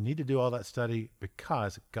don't really need to do all that study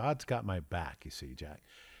because God's got my back, you see, Jack.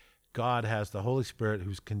 God has the Holy Spirit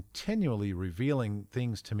who's continually revealing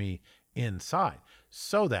things to me inside,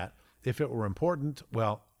 so that if it were important,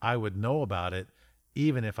 well, I would know about it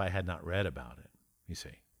even if I had not read about it, you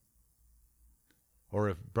see. Or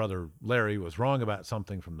if Brother Larry was wrong about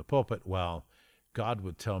something from the pulpit, well, God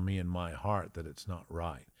would tell me in my heart that it's not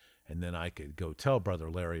right. And then I could go tell Brother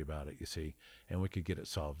Larry about it, you see, and we could get it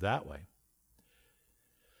solved that way.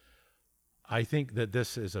 I think that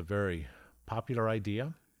this is a very popular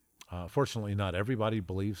idea. Fortunately, not everybody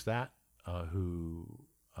believes that who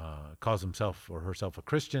calls himself or herself a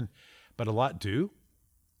Christian, but a lot do.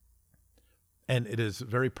 And it is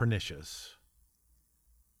very pernicious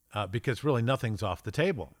because really nothing's off the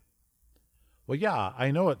table. Well, yeah,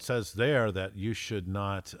 I know it says there that you should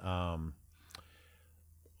not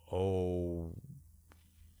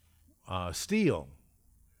steal.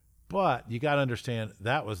 But you got to understand,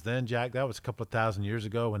 that was then, Jack, that was a couple of thousand years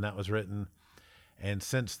ago when that was written. And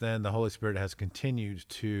since then, the Holy Spirit has continued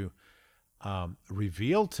to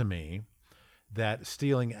reveal to me that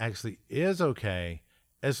stealing actually is okay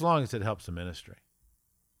as long as it helps the ministry.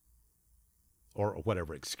 Or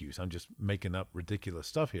whatever excuse. I'm just making up ridiculous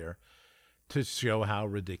stuff here to show how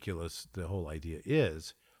ridiculous the whole idea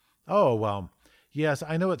is. Oh, well, yes,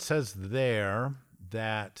 I know it says there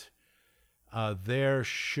that there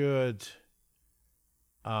should,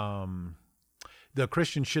 the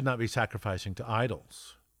Christian should not be sacrificing to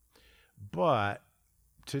idols. But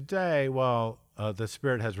today, well, the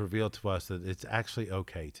Spirit has revealed to us that it's actually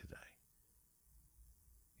okay today.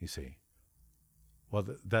 You see. Well,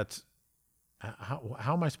 that's,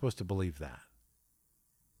 how am I supposed to believe that?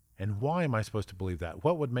 And why am I supposed to believe that?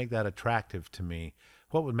 What would make that attractive to me?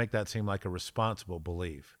 What would make that seem like a responsible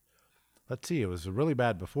belief? Let's see, it was really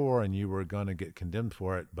bad before and you were going to get condemned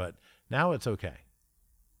for it, but now it's okay.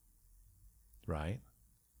 Right?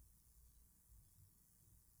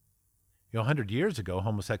 100 years ago,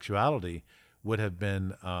 homosexuality would have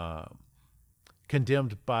been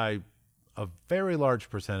condemned by a very large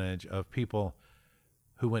percentage of people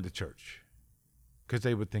who went to church because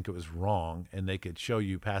they would think it was wrong and they could show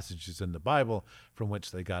you passages in the Bible from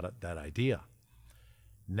which they got that idea.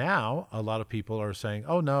 Now, a lot of people are saying,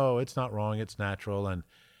 oh, no, it's not wrong. It's natural.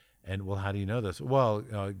 And well, how do you know this? Well,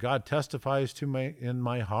 God testifies to me in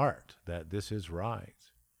my heart that this is right.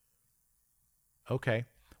 Okay.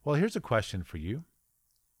 Well, here's a question for you.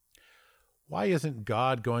 Why isn't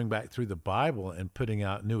God going back through the Bible and putting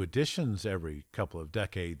out new editions every couple of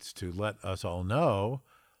decades to let us all know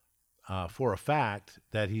for a fact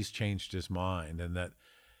that he's changed his mind and that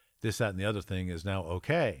this, that, and the other thing is now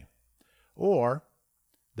okay? Or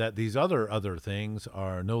that these other things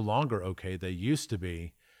are no longer okay. They used to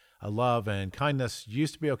be. Love and kindness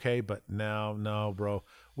used to be okay, but now, no, bro,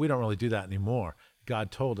 we don't really do that anymore.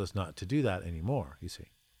 God told us not to do that anymore, you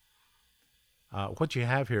see. What you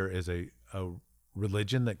have here is a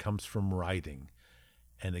religion that comes from writing.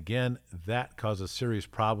 And again, that causes serious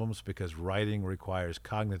problems because writing requires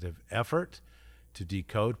cognitive effort to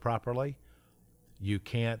decode properly. You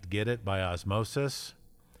can't get it by osmosis.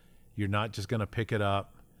 You're not just going to pick it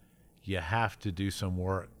up. You have to do some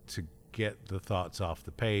work to get the thoughts off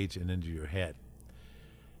the page and into your head.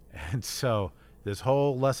 And so this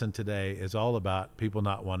whole lesson today is all about people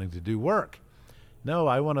not wanting to do work. No,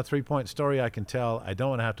 I want a 3-point story I can tell. I don't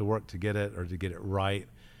want to have to work to get it or to get it right.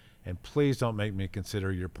 And please don't make me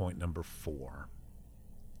consider your point number 4.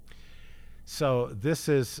 So this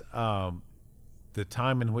is the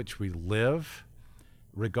time in which we live.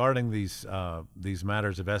 Regarding these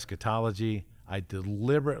matters of eschatology, I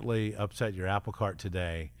deliberately upset your apple cart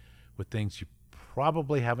today with things you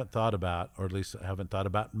probably haven't thought about, or at least haven't thought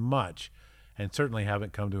about much, and certainly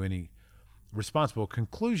haven't come to any responsible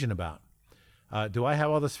conclusion about. Do I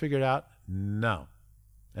have all this figured out? No.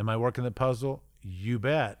 Am I working the puzzle? You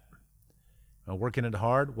bet. Working it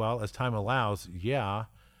hard? Well, as time allows, yeah.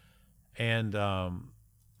 And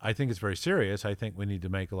I think it's very serious. I think we need to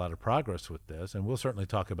make a lot of progress with this, and we'll certainly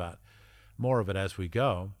talk about more of it as we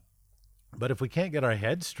go. But if we can't get our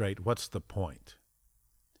heads straight, what's the point?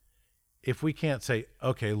 If we can't say,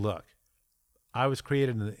 okay, look, I was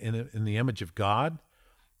created in the image of God.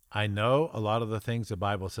 I know a lot of the things the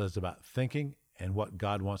Bible says about thinking and what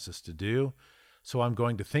God wants us to do. So I'm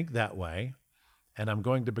going to think that way, and I'm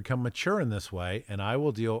going to become mature in this way, and I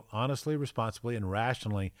will deal honestly, responsibly, and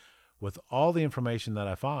rationally with all the information that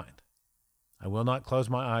I find. I will not close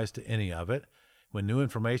my eyes to any of it. When new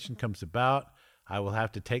information comes about, I will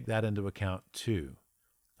have to take that into account too.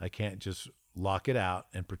 I can't just lock it out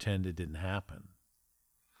and pretend it didn't happen.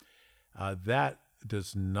 That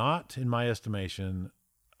does not, in my estimation,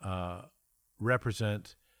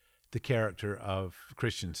 represent the character of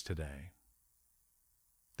Christians today.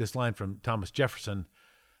 This line from Thomas Jefferson,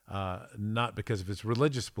 not because of his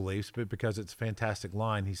religious beliefs, but because it's a fantastic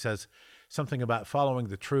line. He says something about following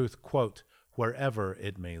the truth, quote, wherever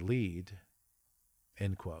it may lead,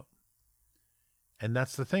 end quote. And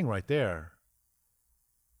that's the thing right there.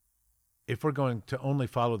 If we're going to only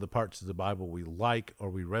follow the parts of the Bible we like or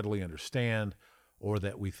we readily understand or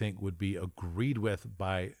that we think would be agreed with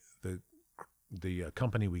by the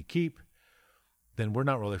company we keep, then we're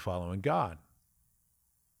not really following God.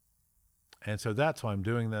 And so that's why I'm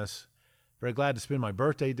doing this. Very glad to spend my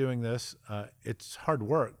birthday doing this. It's hard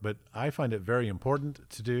work, but I find it very important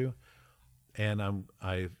to do. And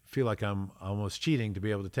I feel like I'm almost cheating to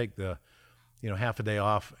be able to take the, half a day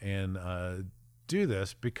off and do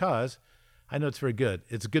this because I know it's very good.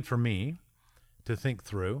 It's good for me to think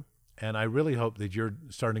through. And I really hope that you're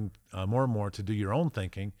starting more and more to do your own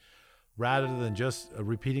thinking rather than just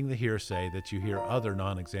repeating the hearsay that you hear other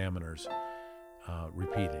non-examiners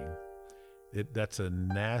repeating. That's a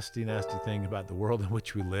nasty, nasty thing about the world in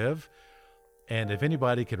which we live. And if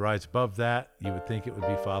anybody could rise above that, you would think it would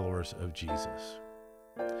be followers of Jesus.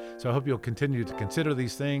 So I hope you'll continue to consider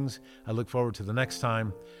these things. I look forward to the next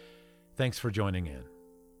time. Thanks for joining in.